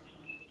 Okay.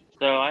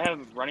 So I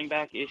have running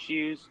back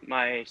issues.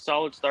 My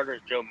solid starter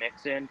is Joe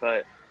Mixon,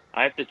 but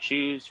I have to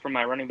choose from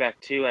my running back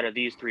 2 out of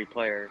these 3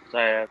 players.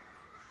 I have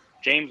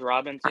James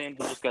Robinson,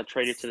 who just got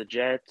traded to the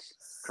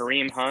Jets,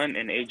 Kareem Hunt,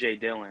 and A.J.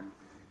 Dillon.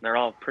 They're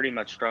all pretty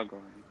much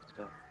struggling.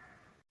 So.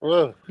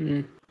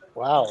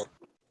 Wow.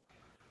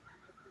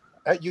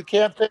 You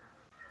can't pick.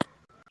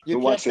 Who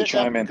wants to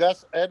chime in?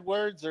 Gus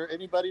Edwards or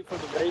anybody from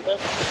the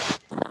Ravens?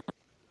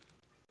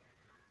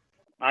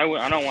 I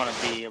don't want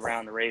to be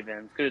around the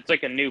Ravens because it's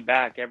like a new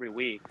back every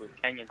week with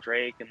Kenyon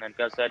Drake and then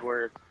Gus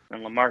Edwards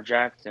and Lamar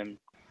Jackson.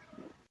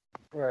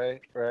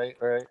 Right.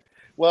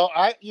 Well,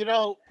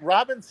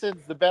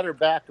 Robinson's the better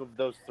back of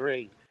those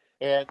 3,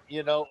 and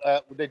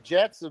the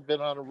Jets have been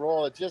on a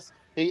roll. It's just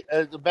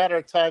it's a matter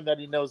of time that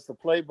he knows the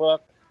playbook,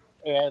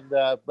 and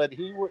but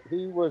he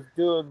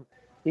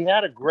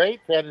had a great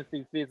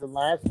fantasy season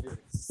last year.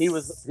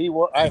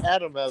 I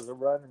had him as a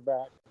running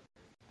back.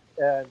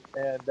 And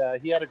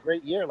he had a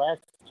great year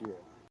last year.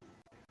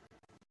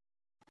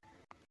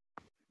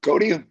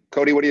 Cody,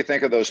 what do you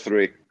think of those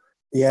 3?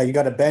 Yeah, you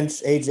got to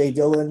bench A.J.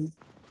 Dillon,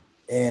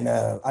 and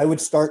I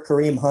would start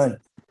Kareem Hunt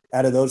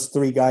out of those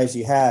 3 guys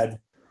you had.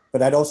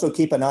 But I'd also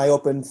keep an eye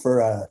open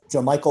for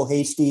JaMychal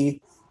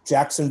Hasty,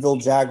 Jacksonville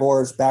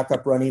Jaguars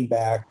backup running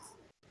back.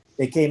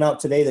 They came out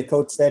today. The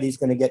coach said he's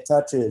going to get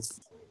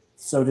touches.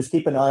 So just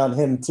keep an eye on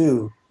him,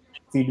 too,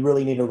 if you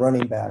really need a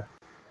running back.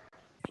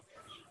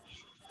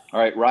 All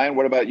right, Ryan,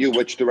 what about you?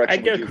 Which direction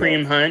I'd go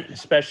Kareem Hunt,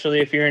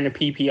 especially if you're in a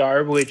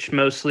PPR, which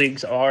most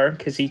leagues are,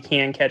 because he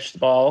can catch the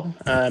ball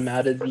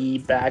out of the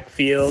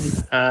backfield.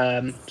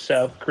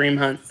 So Kareem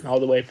Hunt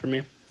all the way for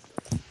me.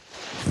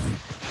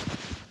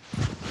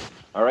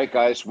 All right,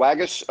 guys.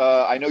 Waggis,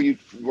 I know you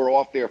were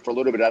off there for a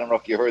little bit. I don't know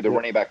if you heard the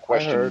running back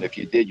question. If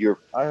you did,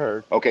 I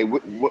heard. Okay,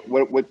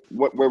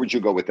 where would you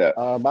go with that?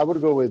 I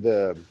would go with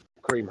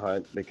Kareem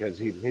Hunt because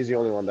he's the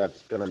only one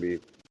that's going to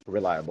be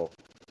reliable.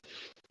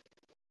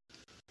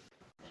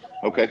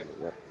 Okay,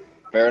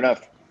 fair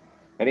enough.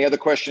 Any other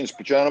questions,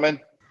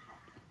 gentlemen?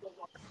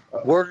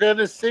 We're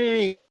gonna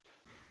see.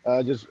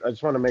 I just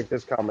want to make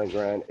this comment,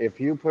 Grant. If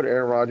you put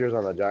Aaron Rodgers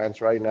on the Giants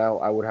right now,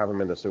 I would have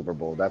him in the Super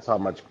Bowl. That's how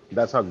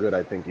good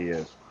I think he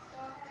is.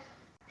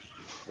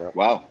 Yeah.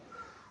 Wow.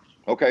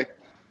 Okay,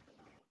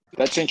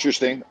 that's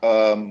interesting.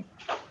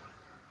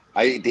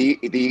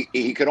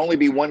 He could only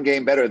be 1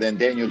 game better than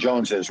Daniel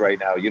Jones is right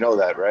now. You know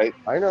that, right?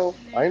 I know.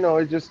 I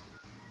know,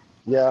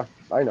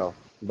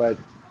 but.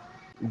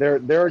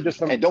 There are just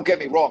some. And don't get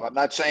me wrong. I'm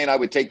not saying I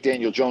would take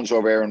Daniel Jones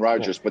over Aaron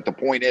Rodgers, but the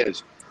point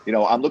is,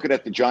 I'm looking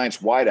at the Giants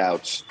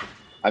wideouts.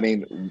 I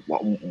mean,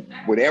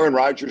 would Aaron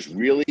Rodgers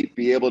really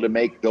be able to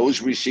make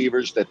those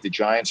receivers that the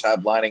Giants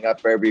have lining up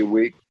every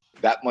week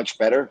that much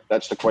better?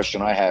 That's the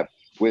question I have.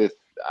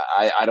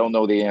 I don't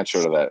know the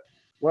answer to that.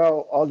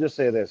 Well, I'll just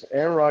say this: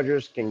 Aaron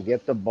Rodgers can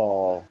get the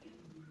ball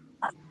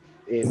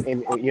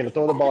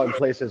throw the ball in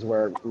places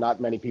where not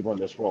many people in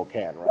this world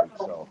can, right?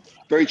 So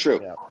very true.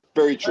 Yeah.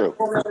 Very true.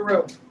 All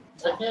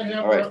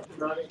right,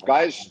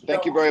 guys,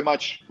 thank you very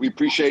much. We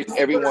appreciate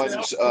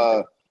everyone's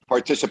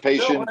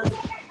participation.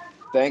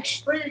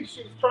 Thanks.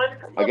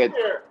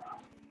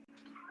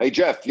 Hey,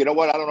 Jeff, you know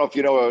what? I don't know if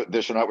you know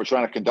this or not. We're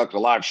trying to conduct a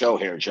live show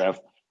here, Jeff.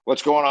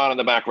 What's going on in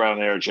the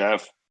background there,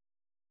 Jeff?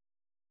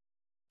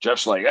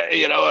 Jeff's like, hey,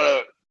 you know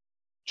what?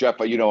 Jeff,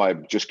 you know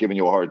I'm just giving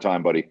you a hard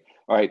time, buddy.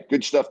 All right,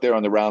 good stuff there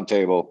on the round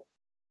table.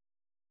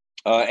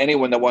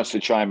 Anyone that wants to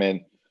chime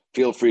in,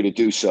 feel free to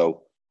do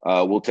so.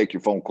 We'll take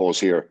your phone calls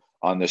here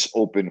on this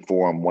Open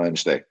Forum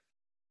Wednesday.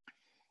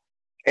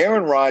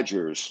 Aaron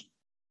Rodgers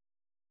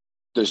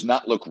does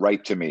not look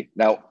right to me.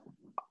 Now,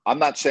 I'm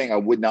not saying I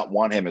would not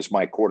want him as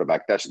my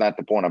quarterback. That's not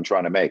the point I'm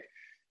trying to make.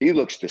 He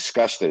looks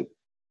disgusted.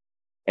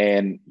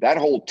 And that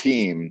whole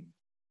team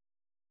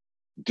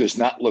does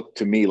not look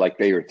to me like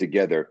they are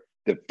together.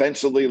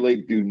 Defensively,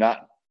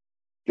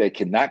 they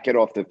cannot get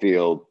off the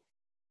field.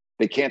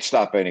 They can't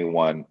stop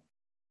anyone.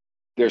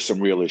 There's some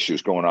real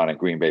issues going on in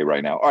Green Bay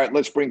right now. All right,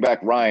 let's bring back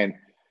Ryan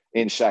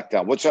in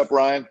Sacktown. What's up,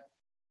 Ryan?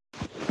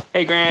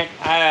 Hey, Grant.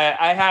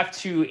 I have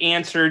to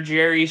answer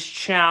Jerry's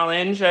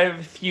challenge. I have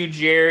a few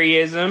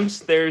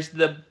Jerryisms. There's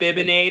the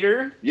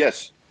Bibinator.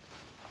 Yes.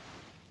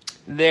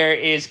 There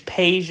is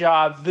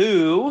Deja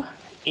Vu.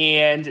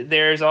 And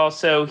there's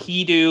also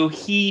He Do.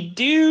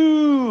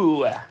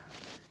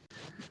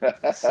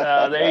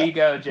 So there you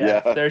go,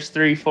 Jeff. Yeah. There's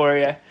 3 for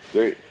you.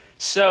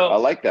 So I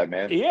like that,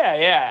 man.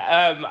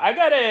 Yeah.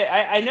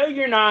 I know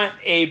you're not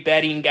a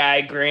betting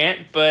guy,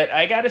 Grant, but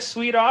I got a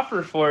sweet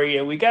offer for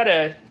you. We got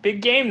a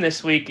big game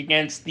this week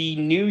against the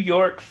New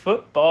York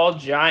Football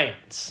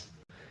Giants.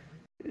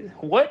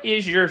 What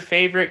is your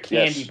favorite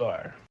candy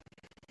bar?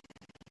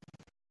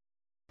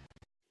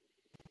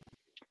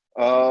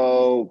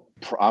 Oh,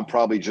 I'm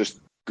probably just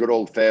good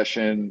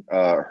old-fashioned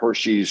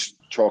Hershey's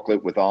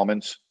chocolate with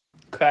almonds.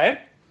 Okay.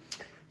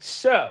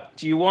 So,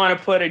 do you want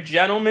to put a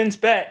gentleman's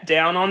bet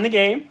down on the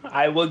game?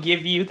 I will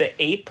give you the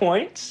 8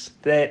 points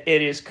that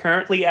it is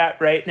currently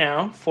at right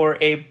now for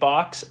a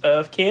box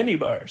of candy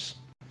bars.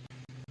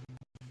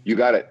 You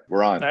got it.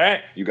 We're on. All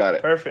right. You got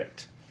it.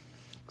 Perfect.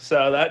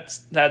 So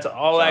that's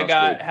all Sounds I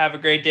got. Good. Have a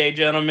great day,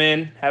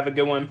 gentlemen. Have a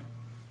good one.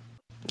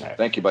 Right.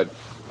 Thank you, bud.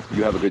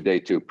 You have a good day,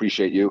 too.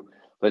 Appreciate you.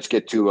 Let's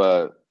get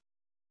to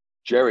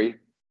Jerry.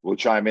 We'll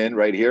chime in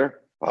right here.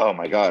 Oh,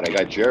 my God. I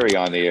got Jerry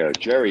on the air.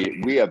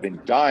 Jerry, we have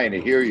been dying to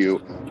hear you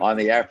on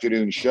the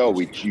afternoon show.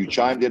 You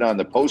chimed in on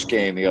the post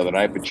game the other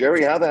night. But,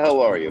 Jerry, how the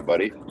hell are you,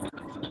 buddy?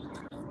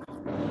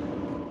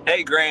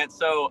 Hey, Grant.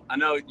 So I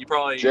know you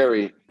probably –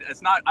 Jerry.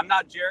 I'm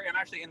not Jerry. I'm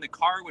actually in the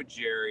car with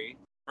Jerry.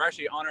 We're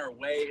actually on our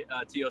way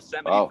to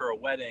Yosemite for a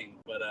wedding.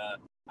 But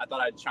I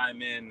thought I'd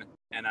chime in.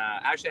 And I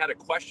actually had a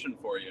question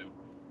for you.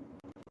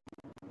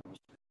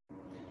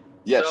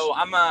 Yes. So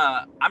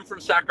I'm from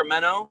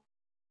Sacramento.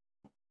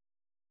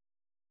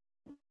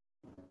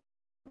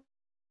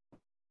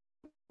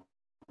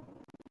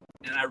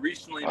 And I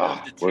recently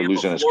moved to Tampa, we're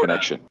losing this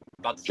connection.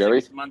 About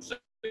Jerry? 6 months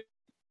ago.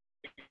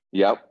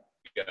 Yep.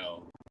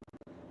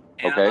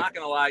 And okay. I'm not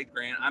gonna lie,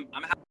 Grant. I'm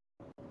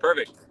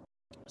perfect.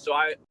 So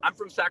I'm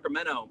from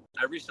Sacramento.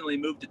 I recently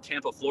moved to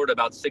Tampa, Florida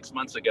about 6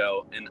 months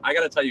ago, and I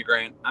gotta tell you,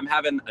 Grant, I'm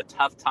having a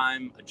tough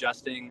time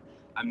adjusting.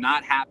 I'm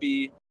not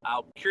happy.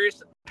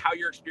 Curious how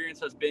your experience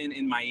has been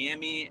in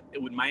Miami.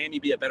 Would Miami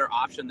be a better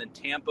option than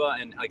Tampa?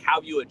 And how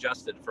have you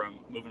adjusted from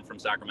moving from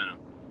Sacramento?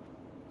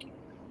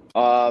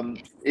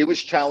 It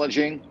was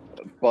challenging,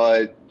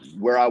 but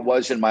where I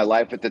was in my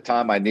life at the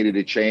time, I needed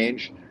a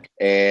change.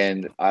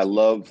 And I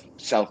love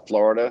South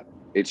Florida.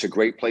 It's a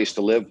great place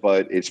to live,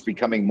 but it's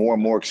becoming more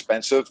and more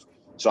expensive.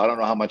 So I don't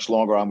know how much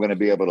longer I'm going to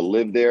be able to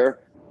live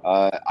there.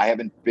 I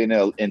haven't been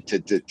into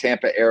the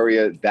Tampa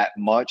area that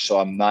much, so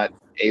I'm not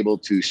able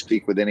to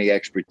speak with any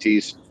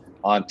expertise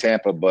on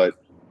Tampa. But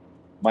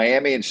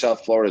Miami and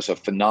South Florida is a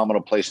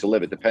phenomenal place to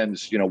live. It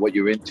depends, what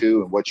you're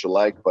into and what you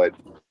like, but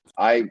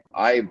I've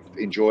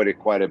enjoyed it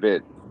quite a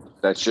bit.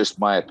 That's just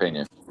my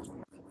opinion.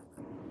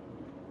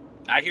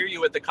 I hear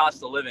you with the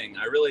cost of living.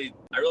 I really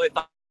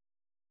thought.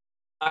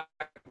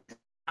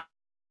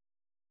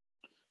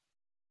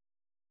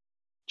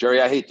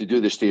 Jerry, I hate to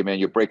do this to you, man.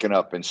 You're breaking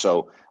up, and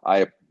so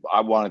I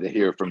wanted to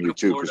hear from you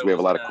too, because we have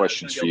a lot of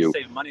questions for you.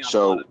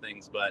 So,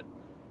 but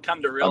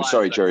come to realize, I'm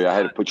sorry, Jerry. I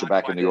had to put you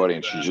back in the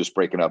audience. You're just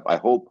breaking up. I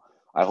hope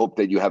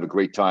that you have a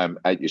great time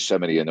at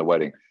Yosemite and the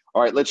wedding.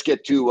 All right, let's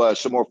get to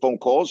some more phone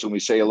calls, and we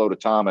say hello to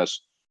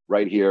Thomas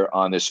right here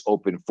on this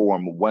Open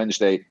Forum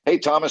Wednesday. Hey,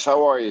 Thomas,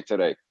 how are you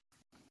today?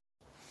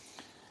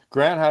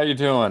 Grant, how you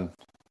doing?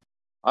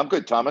 I'm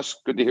good, Thomas.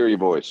 Good to hear your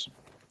voice.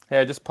 Hey,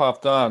 I just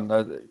popped on.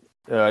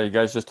 You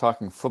guys just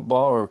talking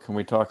football, or can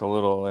we talk a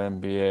little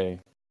NBA?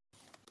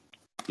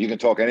 You can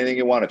talk anything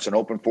you want. It's an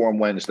Open Forum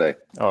Wednesday.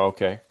 Oh,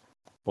 okay.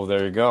 Well,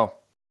 there you go.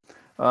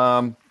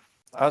 I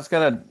was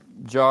going to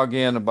jog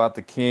in about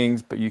the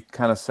Kings, but you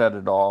kind of said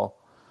it all.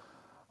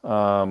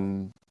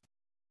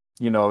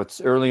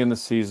 It's early in the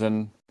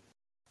season.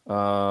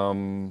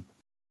 And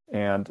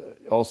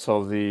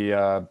also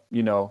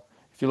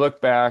if if you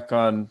look back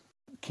on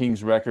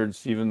Kings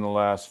records, even the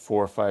last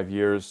 4 or 5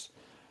 years,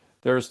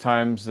 there's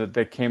times that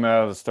they came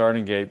out of the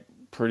starting gate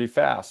pretty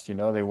fast. You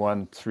know, they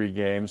won 3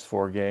 games,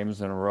 4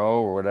 games in a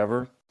row or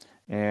whatever.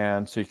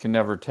 And so you can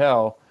never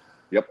tell.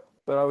 Yep.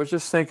 But I was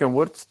just thinking,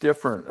 what's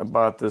different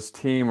about this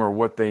team or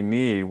what they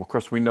need? Of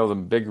course, we know the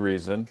big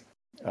reason,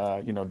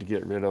 to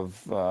get rid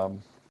of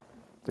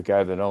the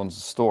guy that owns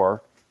the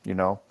store,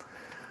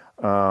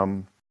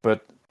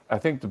 But I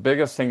think the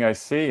biggest thing I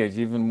see is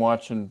even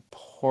watching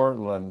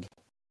Portland,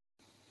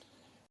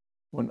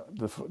 when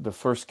the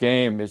first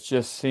game, it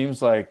just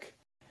seems like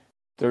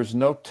there's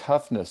no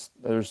toughness.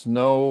 There's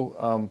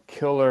no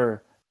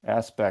killer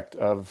aspect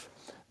of,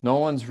 no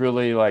one's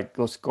really like,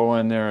 let's go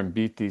in there and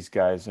beat these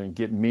guys and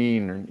get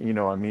mean.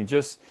 Or,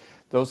 just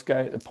those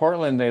guys,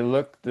 Portland,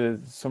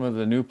 some of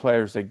the new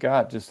players they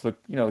got just look,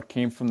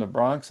 came from the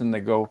Bronx and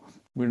they go,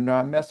 we're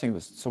not messing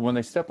with this. So when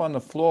they step on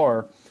the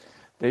floor,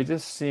 they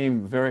just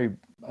seem very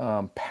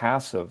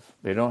passive.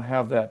 They don't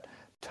have that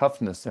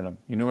toughness in them.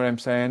 You know what I'm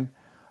saying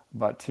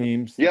about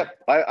teams?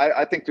 Yep.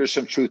 I think there's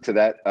some truth to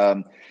that.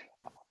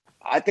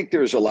 I think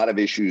there's a lot of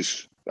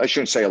issues. I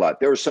shouldn't say a lot.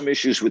 There are some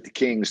issues with the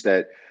Kings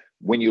that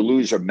when you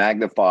lose are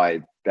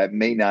magnified that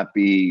may not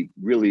be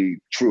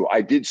really true.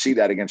 I did see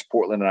that against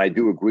Portland, and I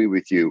do agree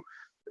with you.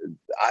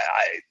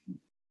 I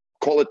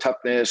call it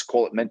toughness,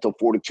 call it mental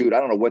fortitude. I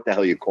don't know what the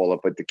hell you call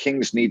it, but the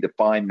Kings need to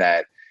find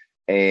that,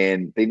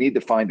 and they need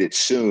to find it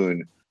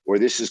soon, or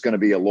this is going to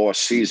be a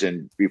lost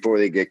season before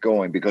they get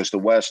going, because the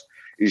West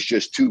is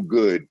just too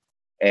good.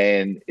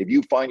 And if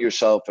you find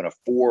yourself in a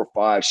 4,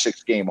 5,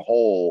 6 game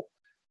hole,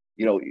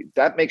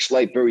 that makes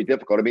life very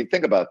difficult. I mean,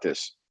 think about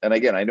this. And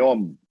again, I know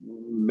I'm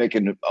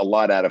making a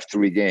lot out of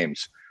 3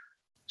 games.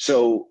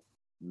 So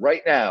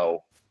right now,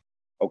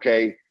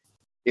 okay,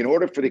 in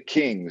order for the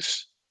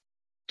Kings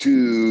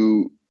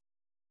to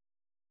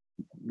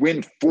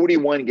win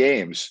 41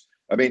 games,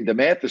 I mean, the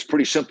math is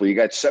pretty simple. You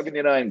got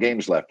 79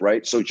 games left,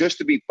 right? So just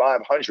to be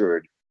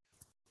 500,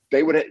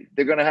 they're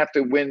going to have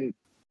to win,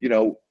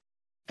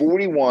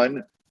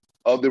 41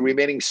 of the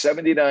remaining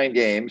 79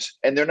 games,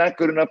 and they're not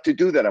good enough to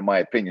do that, in my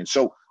opinion.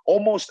 So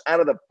almost out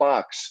of the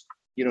box,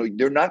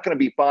 they're not going to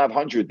be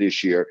 500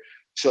 this year.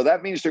 So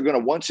that means they're going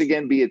to once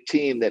again be a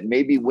team that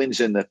maybe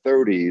wins in the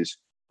 30s.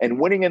 And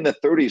winning in the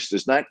 30s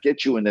does not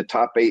get you in the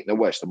top 8 in the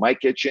West. It might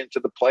get you into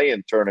the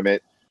play-in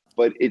tournament,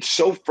 but it's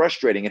so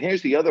frustrating. And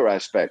here's the other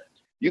aspect.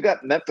 You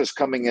got Memphis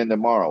coming in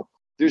tomorrow.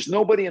 There's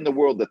nobody in the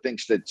world that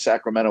thinks that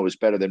Sacramento is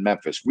better than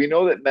Memphis. We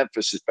know that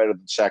Memphis is better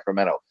than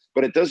Sacramento,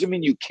 but it doesn't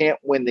mean you can't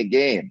win the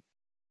game.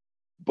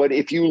 But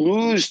if you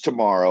lose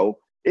tomorrow,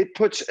 it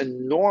puts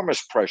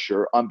enormous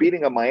pressure on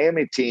beating a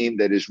Miami team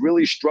that is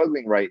really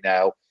struggling right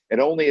now and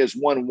only has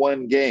won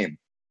 1 game.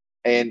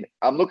 And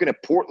I'm looking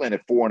at Portland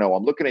at 4-0.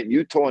 I'm looking at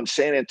Utah and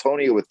San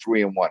Antonio at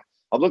 3-1.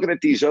 I'm looking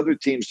at these other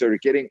teams that are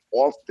getting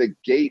off the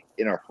gate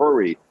in a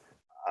hurry.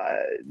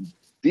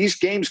 These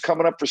games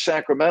coming up for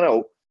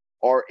Sacramento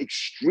are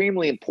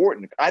extremely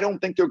important. I don't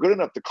think they're good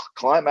enough to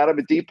climb out of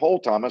a deep hole,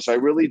 Thomas. I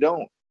really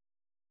don't.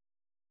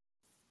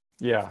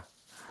 Yeah.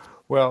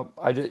 Well,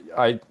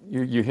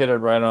 you hit it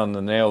right on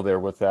the nail there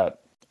with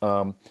that.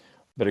 But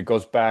it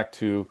goes back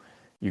to,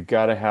 you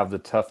got to have the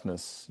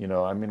toughness. I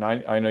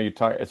know you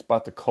talk. It's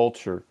about the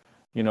culture.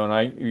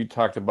 And you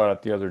talked about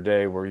it the other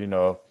day, where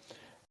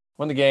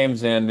when the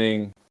game's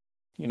ending,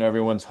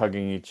 everyone's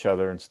hugging each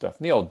other and stuff.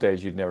 In the old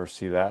days, you'd never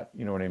see that.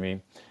 You know what I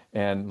mean?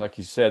 And like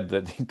you said,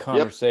 the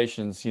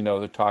conversations,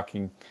 they're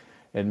talking,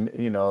 and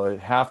at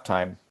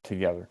halftime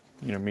together.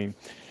 You know what I mean?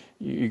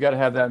 You got to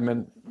have that.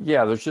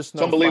 There's just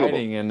no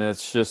fighting, and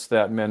it's just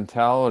that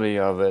mentality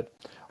of it.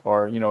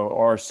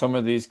 Or some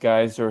of these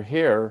guys are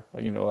here.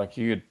 Like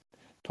you had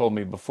told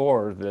me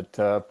before,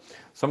 that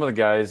some of the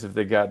guys, if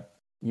they got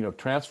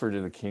transferred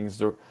to the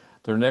Kings,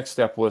 their next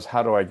step was,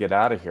 how do I get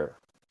out of here?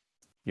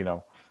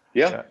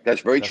 Yeah,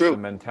 that's very true. The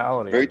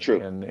mentality. Very true.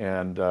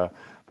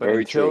 But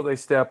until they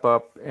step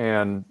up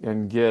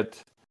and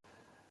get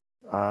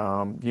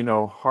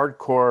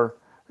hardcore,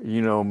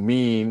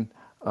 mean.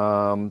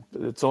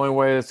 It's the only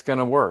way it's going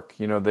to work.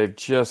 They've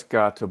just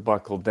got to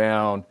buckle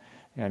down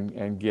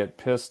and get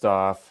pissed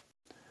off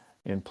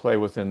and play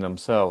within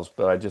themselves.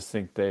 But I just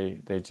think they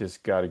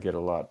just got to get a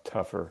lot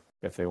tougher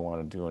if they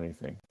want to do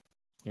anything.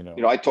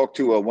 I talked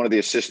to one of the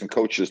assistant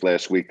coaches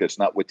last week that's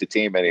not with the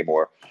team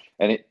anymore.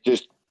 And it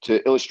just to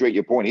illustrate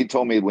your point, he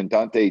told me when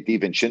Dante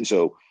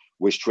DiVincenzo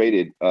was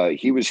traded,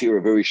 he was here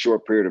a very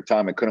short period of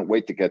time and couldn't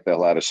wait to get the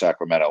hell out of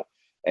Sacramento,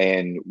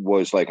 and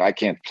was like, I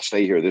can't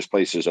stay here. This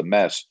place is a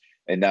mess.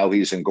 And now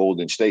he's in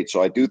Golden State.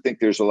 So I do think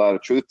there's a lot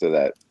of truth to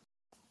that.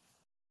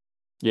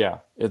 Yeah,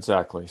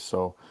 exactly.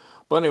 So,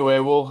 but anyway,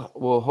 we'll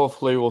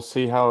hopefully we'll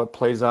see how it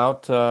plays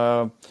out.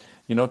 Time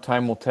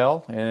will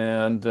tell,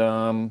 and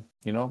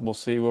we'll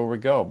see where we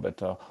go. But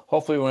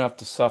hopefully we won't have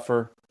to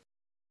suffer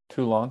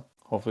too long.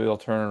 Hopefully they'll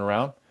turn it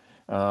around.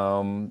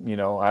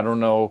 I don't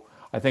know.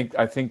 I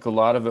think a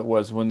lot of it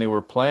was when they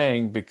were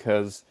playing,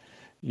 because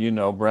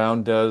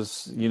Brown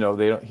does. He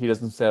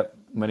doesn't set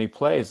many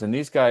plays, and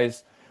these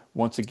guys.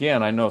 Once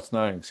again, I know it's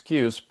not an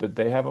excuse, but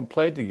they haven't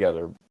played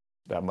together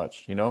that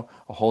much, a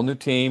whole new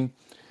team.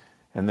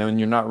 And then when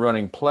you're not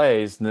running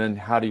plays, then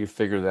how do you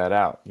figure that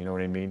out? You know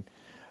what I mean?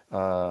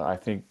 I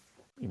think,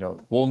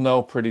 we'll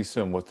know pretty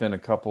soon, within a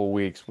couple of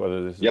weeks,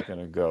 whether this is going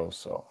to go.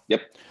 So.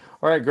 Yep.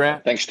 All right,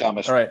 Grant. Thanks,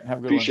 Thomas. All right. Have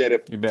a good Appreciate one.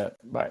 it. You bet.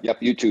 Bye.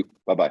 Yep. You too.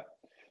 Bye-bye.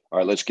 All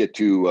right. Let's get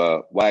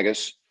to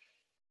Waggis.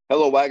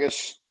 Hello,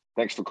 Waggis.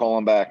 Thanks for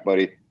calling back,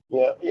 buddy.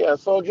 Yeah.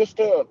 So just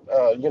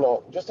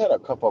just had a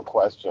couple of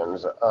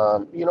questions.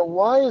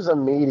 Why is the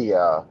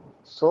media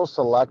so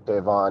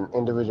selective on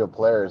individual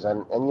players?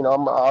 And I'm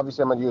going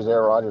to use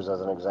Aaron Rodgers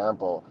as an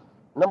example.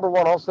 Number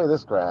one, I'll say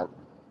this, Grant.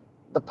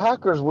 The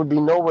Packers would be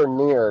nowhere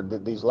near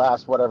these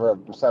last,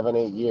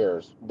 7-8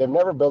 years. They've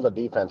never built a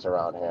defense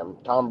around him.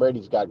 Tom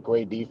Brady's got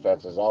great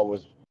defenses,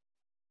 always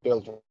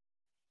built.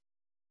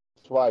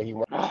 That's why he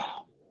won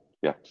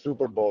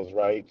Super Bowls,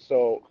 right?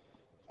 So,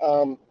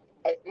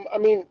 I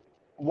mean,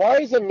 why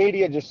is the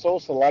media just so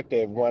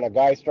selective when a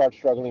guy starts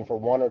struggling for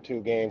 1 or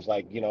 2 games?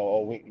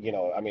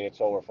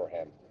 It's over for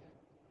him.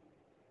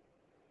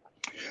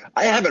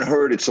 I haven't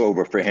heard it's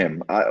over for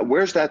him.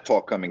 Where's that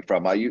talk coming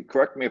from? You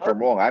correct me if I'm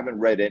wrong. I haven't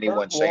read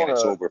anyone saying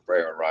it's over for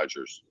Aaron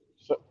Rodgers.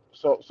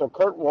 So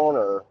Kurt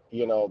Warner,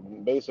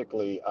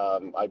 basically,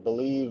 I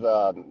believe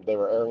they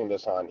were airing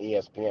this on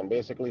ESPN.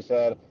 Basically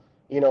said,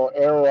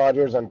 Aaron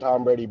Rodgers and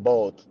Tom Brady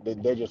both,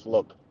 they just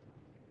look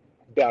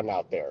done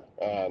out there,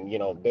 and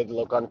they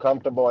look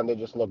uncomfortable and they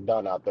just look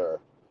done out there.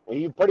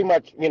 He pretty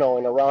much, in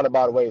a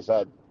roundabout way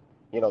said,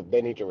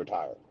 they need to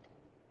retire.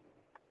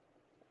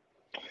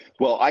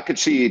 Well, I could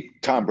see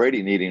Tom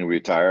Brady needing to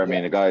retire. I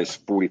mean, the guy's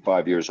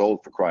 45 years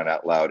old, for crying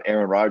out loud.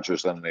 Aaron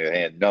Rodgers, on the other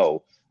hand,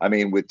 no. I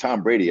mean, with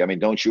Tom Brady,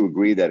 don't you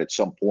agree that at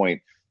some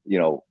point,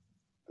 the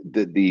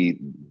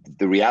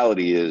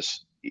reality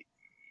is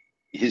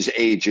his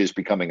age is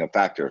becoming a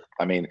factor.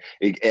 I mean,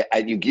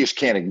 you just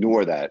can't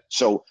ignore that.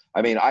 So,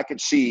 I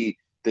could see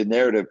the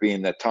narrative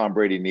being that Tom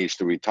Brady needs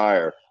to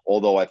retire,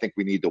 although I think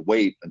we need to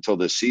wait until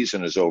this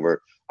season is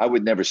over. I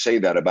would never say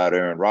that about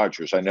Aaron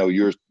Rodgers. I know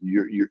you're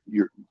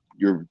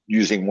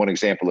using one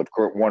example of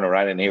Kurt Warner.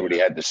 I didn't hear what he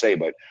had to say,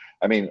 but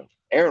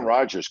Aaron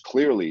Rodgers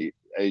clearly,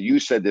 you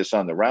said this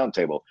on the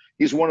roundtable,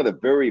 he's one of the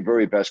very,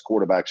 very best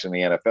quarterbacks in the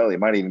NFL. He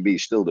might even be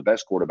still the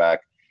best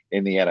quarterback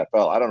in the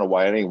NFL. I don't know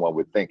why anyone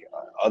would think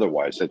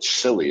otherwise. That's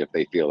silly if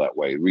they feel that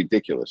way.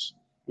 Ridiculous.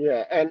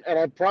 Yeah, and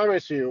I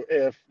promise you,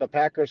 if the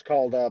Packers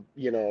called up,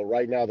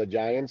 right now the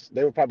Giants,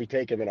 they would probably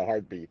take him in a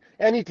heartbeat.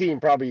 Any team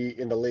probably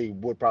in the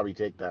league would probably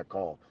take that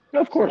call.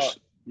 Of course.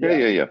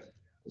 Yeah.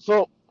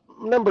 So,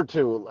 number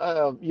two,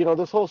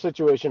 this whole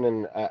situation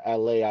in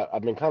LA,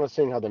 I've been kind of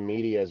seeing how the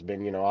media has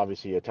been,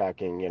 obviously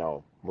attacking,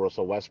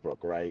 Russell Westbrook,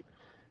 right?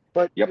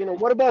 But,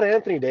 what about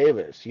Anthony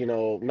Davis,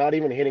 not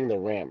even hitting the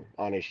rim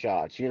on his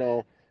shots,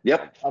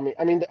 Yep.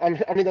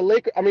 The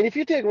Lakers, if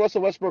you take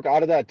Russell Westbrook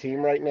out of that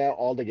team right now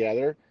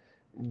altogether,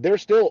 they're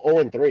still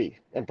 0-3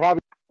 and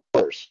probably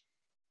worse.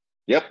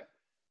 Yep.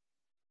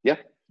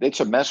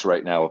 It's a mess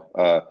right now.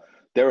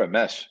 They're a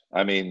mess.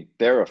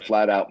 They're a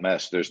flat out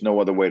mess. There's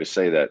no other way to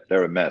say that.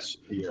 They're a mess.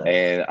 Yeah.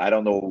 And I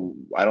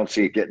don't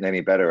see it getting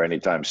any better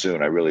anytime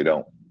soon. I really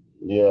don't.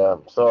 Yeah.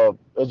 So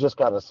it's just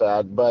kind of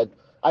sad, but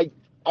I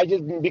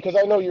just, because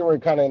I know you were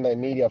kind of in the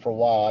media for a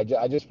while,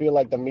 I just feel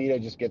like the media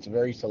just gets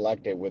very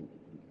selective with,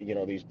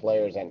 these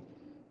players. And,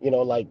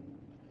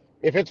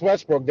 if it's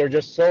Westbrook, they're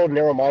just so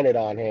narrow-minded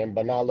on him,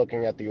 but not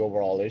looking at the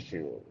overall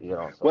issue,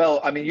 So.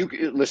 Well,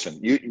 you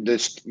listen,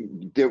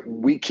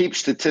 we keep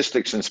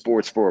statistics in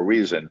sports for a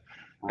reason.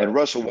 Right. And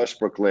Russell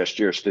Westbrook last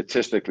year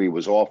statistically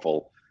was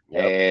awful.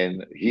 Yep.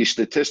 And he's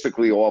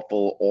statistically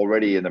awful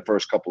already in the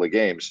first couple of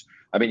games.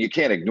 You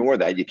can't ignore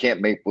that. You can't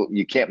make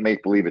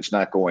believe it's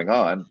not going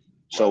on.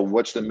 So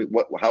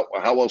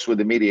how else would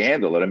the media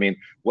handle it?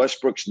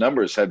 Westbrook's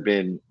numbers have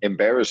been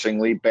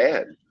embarrassingly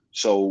bad.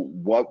 So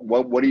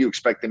what do you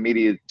expect the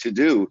media to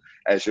do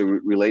as it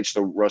relates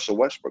to Russell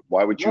Westbrook?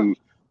 Why would you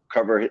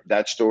cover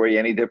that story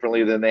any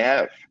differently than they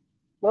have?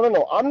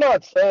 No. I'm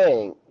not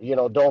saying,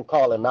 don't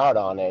call him out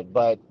on it,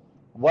 but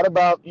what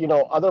about,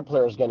 other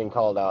players getting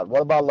called out?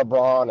 What about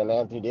LeBron and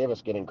Anthony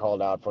Davis getting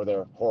called out for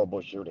their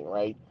horrible shooting,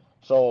 right?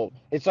 So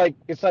it's like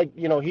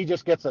he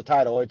just gets the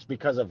title. It's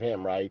because of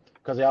him, right?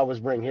 Because they always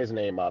bring his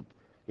name up.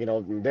 They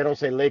don't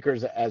say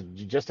Lakers as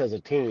a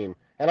team.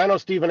 And I know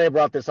Stephen A.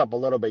 brought this up a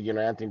little bit.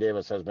 Anthony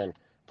Davis has been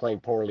playing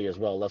poorly as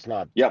well. Let's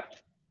not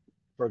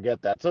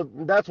forget that. So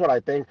that's what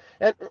I think.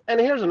 And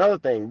here's another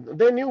thing.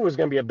 They knew it was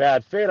going to be a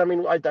bad fit.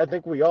 I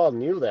think we all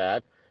knew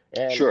that.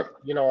 And, sure.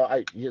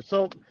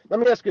 So let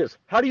me ask you this.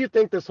 How do you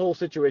think this whole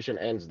situation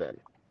ends then?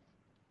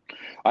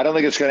 I don't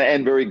think it's going to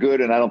end very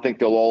good, and I don't think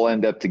they'll all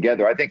end up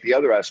together. I think the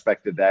other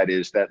aspect of that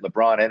is that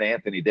LeBron and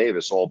Anthony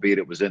Davis, albeit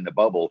it was in the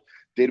bubble,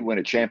 did win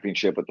a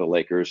championship with the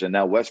Lakers, and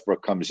now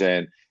Westbrook comes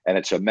in, and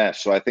it's a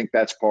mess. So I think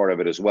that's part of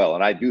it as well,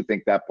 and I do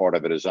think that part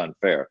of it is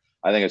unfair.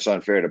 I think it's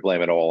unfair to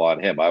blame it all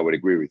on him. I would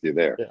agree with you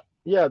there.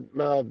 Yeah,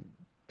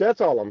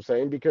 that's all I'm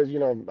saying, because,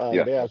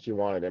 they actually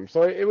wanted him.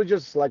 So it was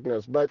just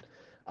slackness. But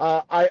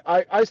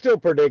I still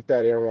predict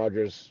that Aaron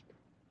Rodgers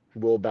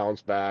will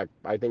bounce back.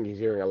 I think he's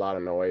hearing a lot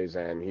of noise,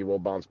 and he will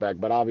bounce back.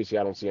 But obviously,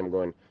 I don't see him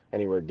going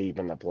anywhere deep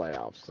in the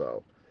playoffs.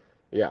 So,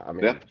 yeah, I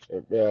mean,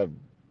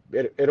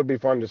 it'll be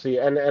fun to see.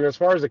 And as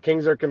far as the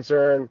Kings are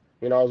concerned,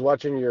 I was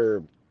watching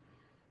your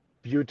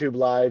YouTube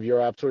live.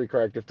 You're absolutely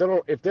correct. If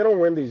they don't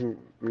win these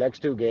next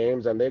two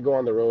games and they go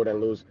on the road and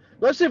lose,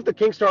 let's say if the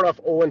Kings start off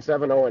 0-7,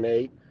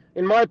 0-8.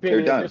 In my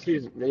opinion, they're done. This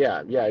season,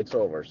 yeah, it's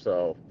over.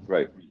 So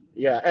right.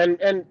 Yeah,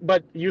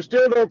 but you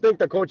still don't think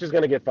the coach is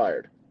going to get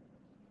fired?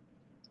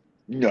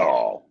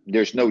 No,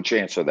 there's no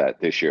chance of that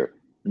this year.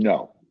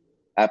 No,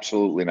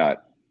 absolutely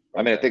not.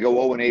 I mean, if they go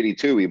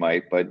 0-82, he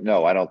might, but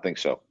no, I don't think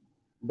so.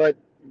 But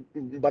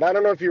I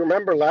don't know if you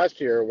remember last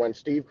year when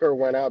Steve Kerr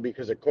went out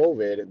because of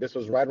COVID. This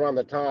was right around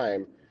the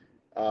time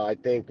I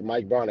think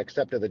Mike Brown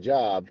accepted the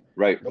job.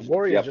 Right. The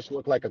Warriors just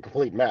looked like a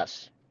complete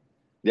mess.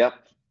 Yep,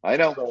 I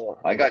know.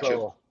 I got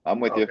you. I'm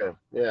with you.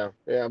 Yeah,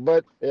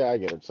 but I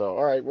get it. So,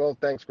 all right. Well,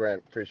 thanks,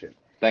 Grant. Appreciate it.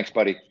 Thanks,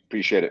 buddy.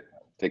 Appreciate it.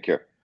 Take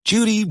care.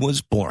 Judy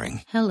was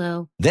boring.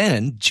 Hello.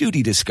 Then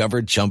Judy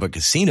discovered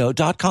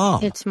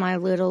ChumbaCasino.com. It's my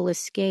little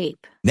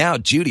escape. Now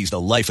Judy's the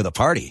life of the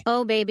party.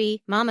 Oh,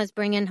 baby, mama's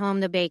bringing home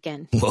the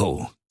bacon.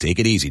 Whoa, take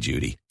it easy,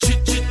 Judy.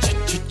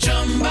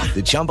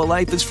 The Chumba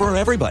life is for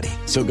everybody.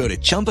 So go to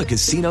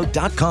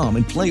ChumbaCasino.com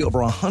and play over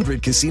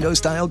 100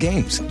 casino-style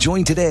games.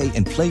 Join today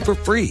and play for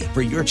free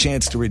for your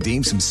chance to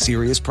redeem some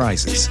serious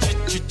prizes.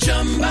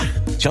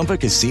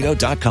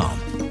 ChumbaCasino.com.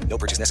 No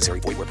purchase necessary.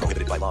 Void where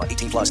prohibited by law.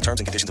 18+ terms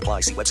and conditions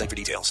apply. See website for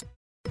details.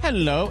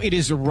 Hello, it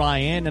is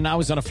Ryan, and I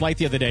was on a flight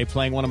the other day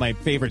playing one of my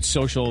favorite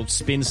social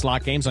spin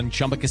slot games on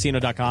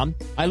ChumbaCasino.com.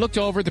 I looked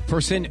over at the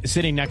person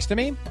sitting next to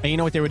me, and you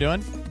know what they were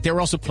doing? They were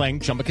also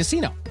playing Chumba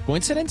Casino.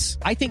 Coincidence?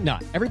 I think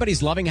not.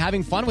 Everybody's loving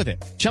having fun with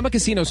it. Chumba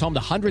Casino is home to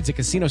hundreds of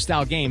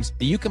casino-style games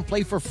that you can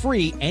play for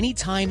free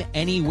anytime,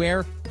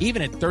 anywhere,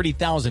 even at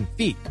 30,000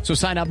 feet. So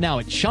sign up now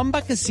at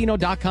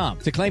ChumbaCasino.com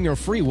to claim your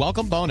free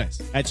welcome bonus.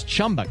 That's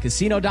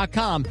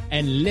ChumbaCasino.com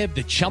and live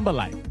the Chumba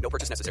life. No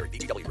purchase necessary.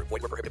 VGW. Void where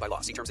prohibited by law.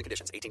 See terms and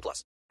conditions.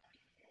 18+.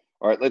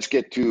 All right, let's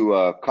get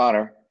to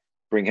Connor.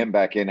 Bring him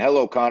back in.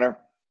 Hello, Connor.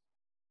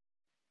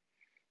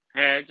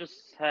 Hey, I just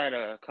had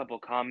a couple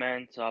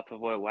comments off of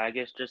what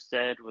Waggis just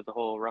said with the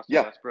whole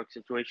Russell Westbrook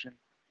situation.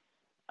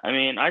 I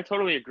mean, I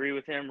totally agree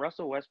with him.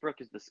 Russell Westbrook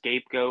is the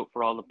scapegoat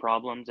for all the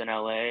problems in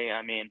LA.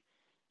 I mean,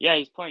 yeah,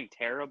 he's playing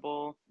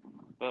terrible,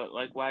 but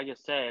like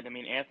Waggis said, I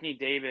mean, Anthony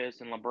Davis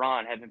and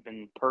LeBron haven't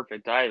been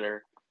perfect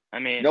either. I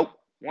mean,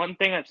 one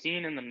thing I've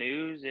seen in the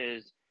news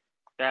is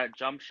that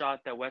jump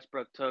shot that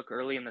Westbrook took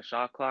early in the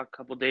shot clock a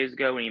couple days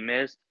ago when he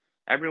missed.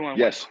 Everyone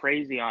went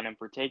crazy on him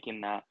for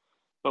taking that.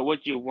 But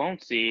what you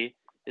won't see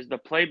is the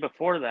play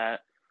before that.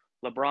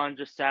 LeBron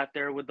just sat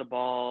there with the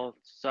ball,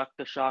 sucked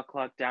the shot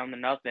clock down to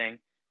nothing,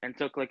 and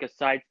took like a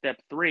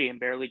sidestep three and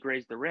barely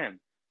grazed the rim.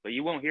 But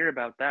you won't hear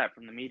about that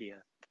from the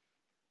media.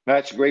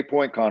 That's a great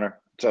point, Connor.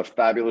 It's a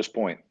fabulous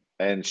point.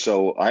 And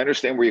so I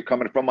understand where you're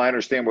coming from. I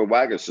understand where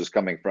Waggis is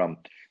coming from.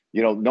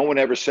 You know, no one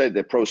ever said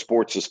that pro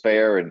sports is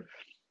fair. And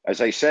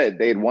as I said,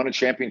 they had won a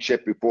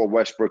championship before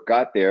Westbrook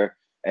got there.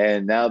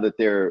 And now that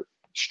they're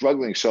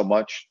struggling so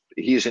much,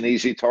 he's an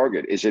easy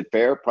target. Is it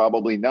fair?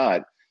 Probably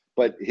not.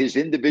 But his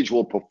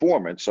individual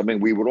performance, I mean,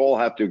 we would all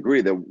have to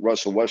agree that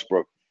Russell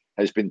Westbrook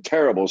has been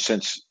terrible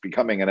since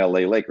becoming an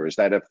LA Laker. Is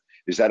that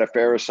a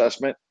fair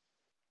assessment?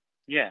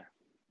 Yeah.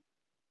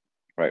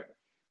 Right.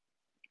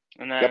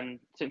 And then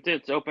since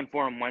it's open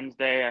forum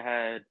Wednesday, I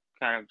had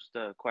kind of just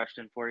a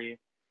question for you.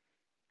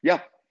 Yeah.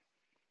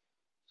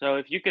 So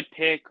if you could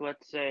pick,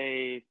 let's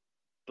say,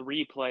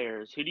 3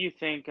 players, who do you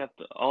think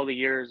after all the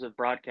years of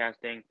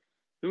broadcasting,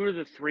 who are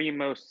the 3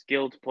 most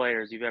skilled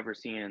players you've ever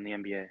seen in the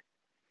NBA?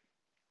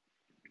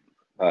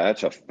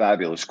 That's a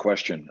fabulous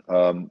question.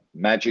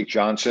 Magic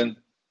Johnson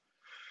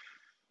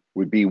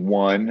would be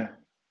 1.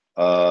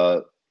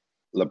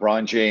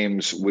 LeBron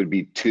James would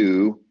be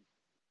 2.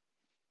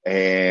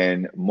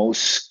 And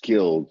most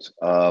skilled,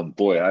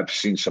 boy, I've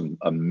seen some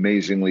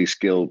amazingly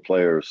skilled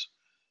players.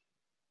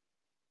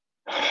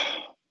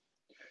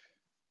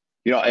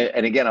 You know,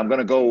 and again, I'm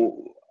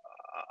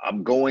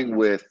going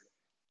with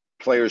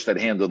players that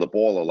handle the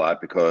ball a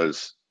lot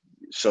because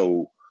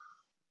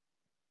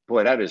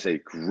boy, that is a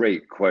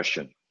great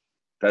question.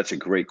 That's a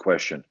great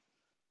question.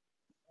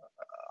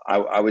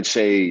 I would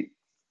say,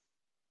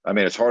 I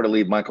mean, it's hard to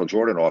leave Michael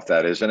Jordan off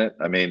that, isn't it?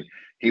 I mean,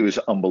 he was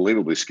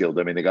unbelievably skilled.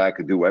 I mean, the guy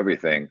could do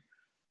everything.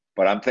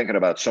 But I'm thinking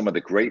about some of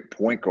the great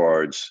point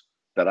guards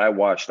that I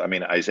watched. I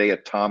mean, Isaiah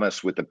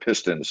Thomas with the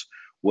Pistons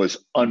was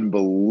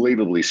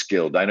unbelievably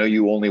skilled. I know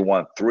you only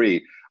want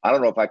 3. I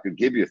don't know if I could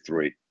give you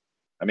 3.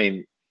 I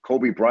mean,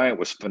 Kobe Bryant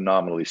was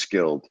phenomenally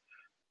skilled.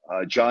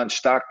 John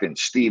Stockton,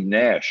 Steve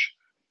Nash,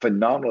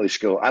 phenomenally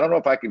skilled. I don't know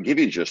if I can give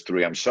you just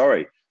 3. I'm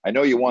sorry. I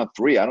know you want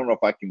 3. I don't know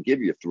if I can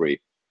give you 3.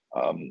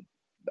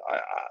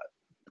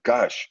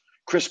 Gosh,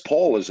 Chris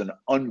Paul is an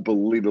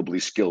unbelievably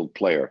skilled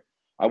player.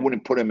 I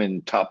wouldn't put him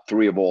in top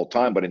 3 of all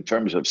time, but in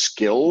terms of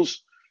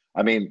skills,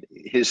 I mean,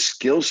 his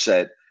skill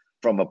set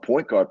from a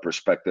point guard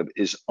perspective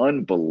is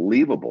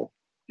unbelievable.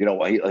 You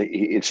know,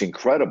 it's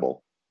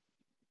incredible.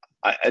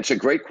 It's a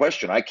great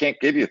question. I can't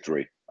give you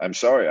 3. I'm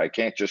sorry. I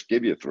can't just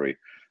give you 3.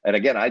 And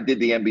again, I did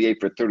the NBA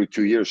for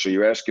 32 years. So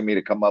you're asking me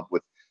to come up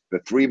with the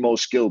 3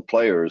 most skilled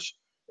players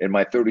in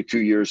my 32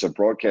 years of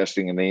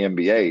broadcasting in the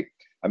NBA.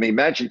 I mean,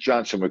 Magic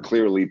Johnson would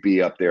clearly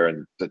be up there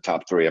in the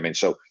top 3. I mean,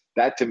 so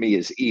that to me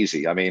is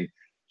easy. I mean,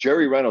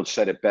 Jerry Reynolds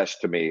said it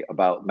best to me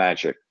about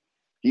Magic.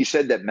 He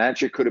said that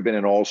Magic could have been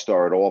an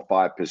all-star at all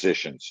 5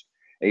 positions.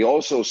 He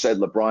also said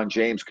LeBron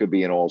James could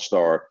be an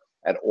all-star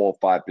at all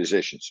 5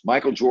 positions.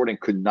 Michael Jordan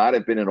could not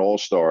have been an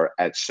all-star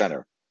at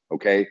center,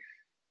 okay?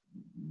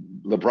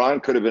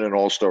 LeBron could have been an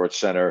all-star at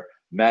center.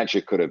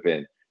 Magic could have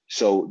been.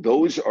 So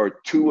those are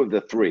 2 of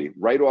the 3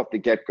 right off the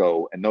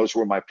get-go, and those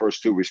were my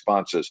first 2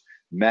 responses,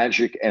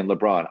 Magic and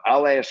LeBron.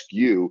 I'll ask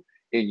you,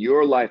 in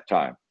your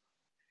lifetime,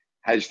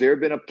 has there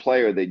been a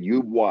player that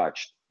you've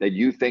watched that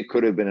you think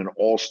could have been an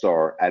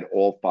all-star at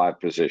all 5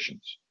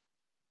 positions?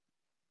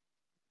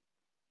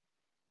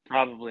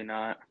 Probably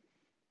not.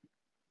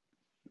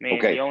 I mean,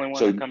 okay, the only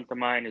one that comes to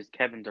mind is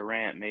Kevin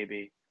Durant,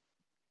 maybe.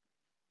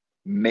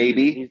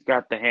 Maybe. He's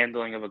got the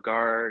handling of a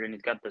guard, and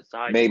he's got the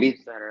size maybe. of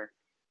a center.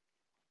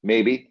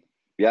 Maybe.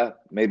 Yeah,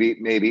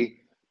 maybe.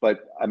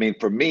 But, I mean,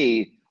 for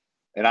me,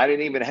 and I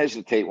didn't even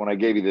hesitate when I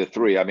gave you the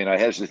 3. I mean, I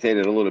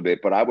hesitated a little bit,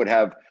 but I would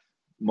have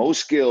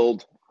most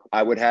skilled,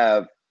 I would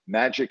have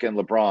Magic and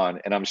LeBron,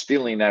 and I'm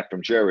stealing that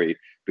from Jerry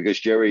because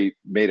Jerry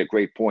made a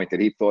great point that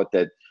he thought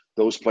that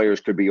those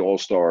players could be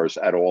all-stars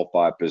at all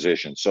 5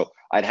 positions. So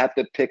I'd have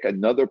to pick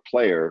another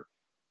player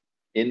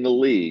in the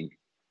league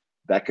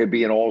that could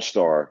be an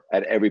all-star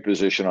at every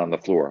position on the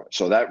floor.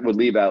 So that would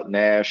leave out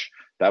Nash.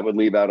 That would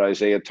leave out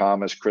Isaiah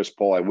Thomas, Chris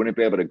Paul. I wouldn't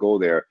be able to go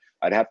there.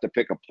 I'd have to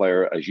pick a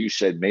player, as you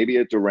said, maybe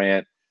a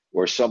Durant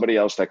or somebody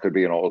else that could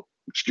be an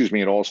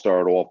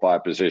all-star at all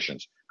 5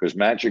 positions. Because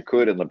Magic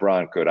could and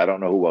LeBron could. I don't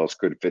know who else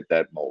could fit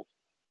that mold.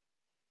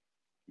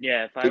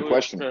 Yeah, if Good I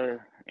was to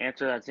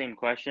answer that same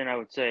question, I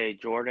would say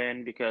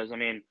Jordan because, I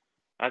mean,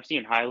 I've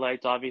seen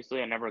highlights,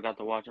 obviously. I never got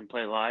to watch him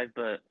play live,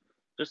 but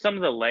just some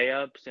of the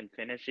layups and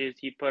finishes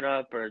he put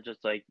up are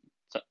just like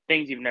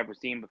things you've never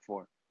seen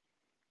before.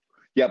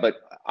 Yeah, but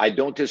I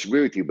don't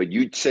disagree with you, but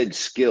you said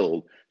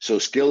skilled. So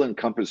skill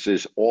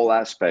encompasses all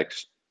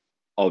aspects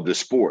of the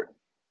sport.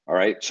 All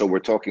right. So we're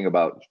talking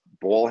about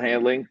ball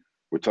handling.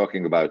 We're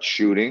talking about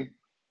shooting.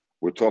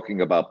 We're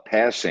talking about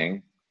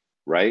passing,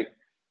 right?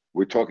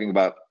 We're talking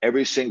about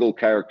every single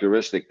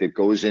characteristic that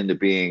goes into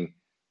being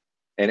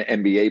an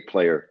NBA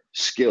player,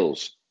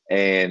 skills.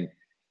 And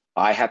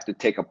I have to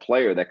take a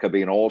player that could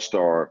be an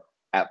all-star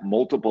at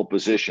multiple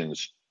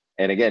positions.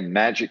 And again,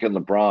 Magic and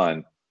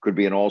LeBron could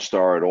be an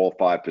all-star at all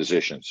 5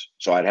 positions.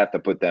 So I'd have to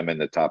put them in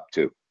the top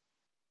 2.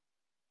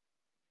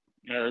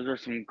 Yeah, those are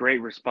some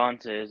great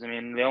responses. I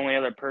mean, the only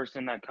other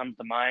person that comes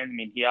to mind, I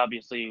mean, he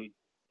obviously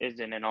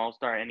isn't an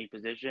all-star at any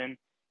position,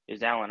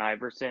 is Allen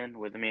Iverson.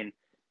 I mean,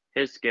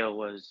 his skill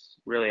was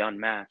really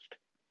unmatched.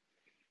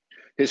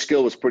 His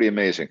skill was pretty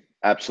amazing,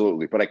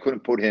 absolutely. But I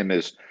couldn't put him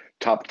as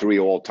top 3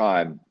 all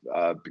time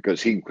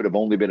because he could have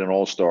only been an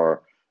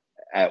all-star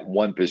at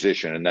one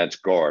position, and that's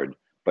guard.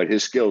 But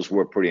his skills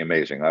were pretty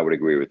amazing. I would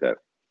agree with that.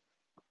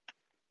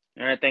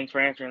 All right, thanks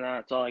for answering that.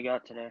 That's all I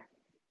got today.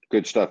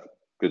 Good stuff.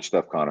 Good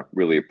stuff, Connor.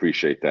 Really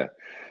appreciate that.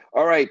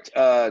 All right,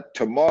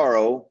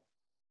 tomorrow,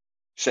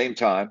 same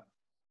time,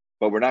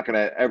 but we're not going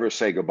to ever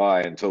say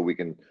goodbye until we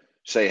can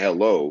say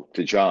hello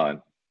to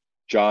John.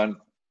 John,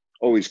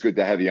 always good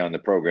to have you on the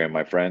program,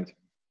 my friend.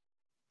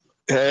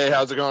 Hey,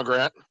 how's it going,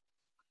 Grant?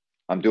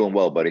 I'm doing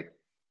well, buddy.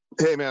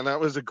 Hey, man, that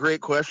was a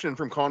great question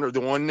from Connor.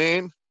 The one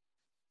name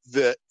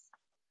that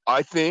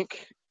I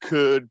think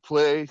could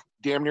play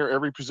damn near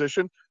every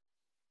position,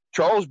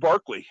 Charles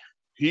Barkley.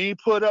 He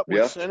put up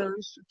with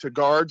centers to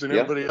guards and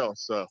everybody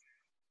else. So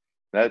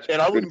I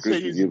wouldn't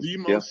say he's the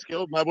most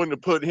skilled, and I wouldn't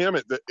have put him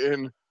at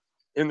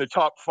in the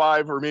top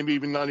 5 or maybe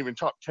even not even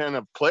top 10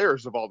 of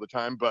players of all the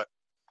time. But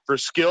for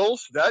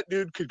skills, that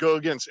dude could go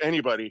against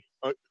anybody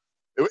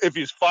if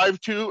he's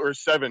 5'2" or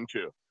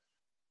 7'2".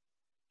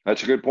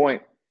 That's a good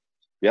point.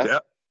 Yeah.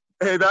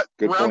 Hey, that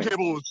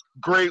roundtable was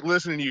great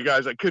listening to you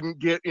guys. I couldn't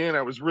get in.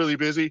 I was really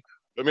busy.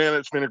 But, man,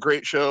 it's been a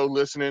great show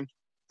listening.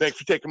 Thanks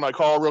for taking my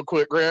call real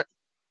quick, Grant.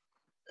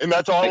 And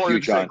that's all I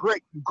wanted to say.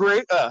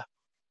 Great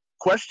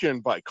question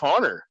by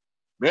Connor.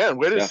 Man,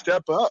 way to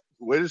step up.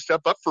 Way to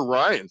step up for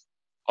Ryan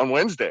on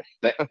Wednesday.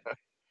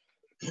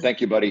 Thank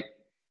you, buddy.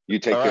 You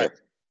take care. Right.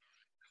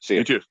 See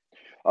you. You too.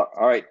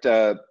 All right.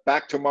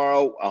 Back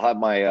tomorrow. I'll have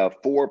my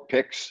 4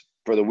 picks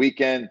for the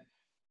weekend.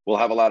 We'll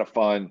have a lot of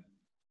fun.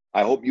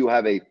 I hope you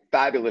have a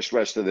fabulous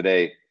rest of the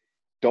day.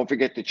 Don't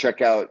forget to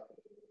check out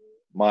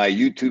my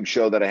YouTube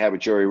show that I had with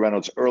Jerry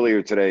Reynolds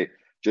earlier today.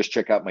 Just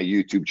check out my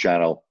YouTube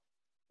channel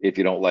if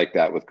you don't like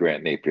that with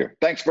Grant Napier.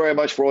 Thanks very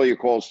much for all your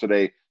calls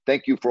today.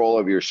 Thank you for all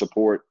of your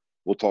support.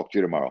 We'll talk to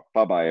you tomorrow.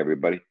 Bye-bye,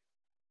 everybody.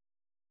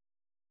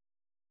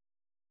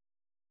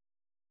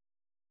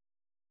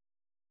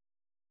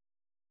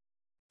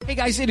 Hey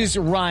guys, it is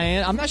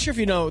Ryan. I'm not sure if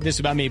you know this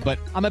about me, but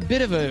I'm a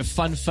bit of a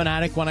fun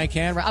fanatic when I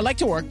can. I like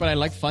to work, but I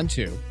like fun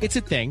too. It's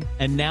a thing.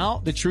 And now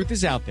the truth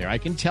is out there. I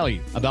can tell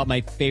you about my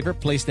favorite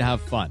place to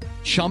have fun.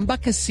 Chumba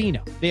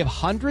Casino. They have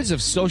hundreds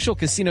of social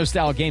casino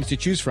style games to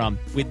choose from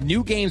with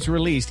new games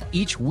released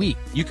each week.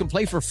 You can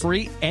play for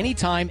free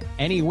anytime,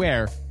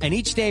 anywhere. And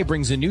each day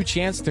brings a new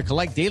chance to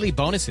collect daily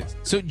bonuses.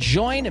 So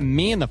join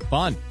me in the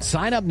fun.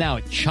 Sign up now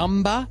at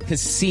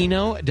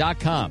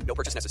ChumbaCasino.com. No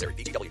purchase necessary.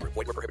 VGW Group.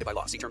 Void where prohibited by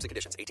law. See terms and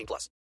conditions.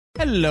 18+.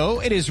 Hello,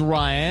 it is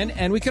Ryan,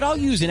 and we could all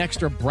use an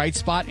extra bright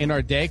spot in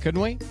our day,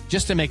 couldn't we?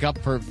 Just to make up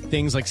for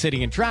things like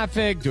sitting in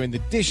traffic, doing the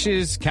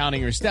dishes,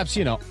 counting your steps,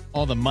 you know,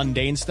 all the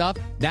mundane stuff.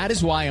 That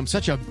is why I'm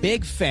such a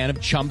big fan of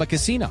Chumba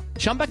Casino.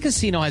 Chumba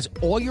Casino has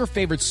all your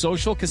favorite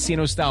social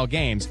casino-style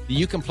games that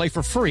you can play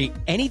for free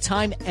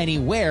anytime,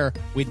 anywhere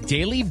with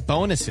daily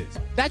bonuses.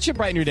 That should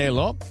brighten your day a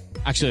little.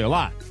 Actually, a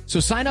lot.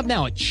 So sign up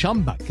now at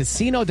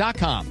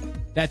ChumbaCasino.com.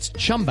 That's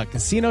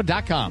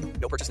ChumbaCasino.com.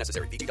 No purchase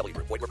necessary. VGW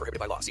Group. Void where prohibited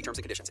by law. See terms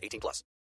and conditions. 18+.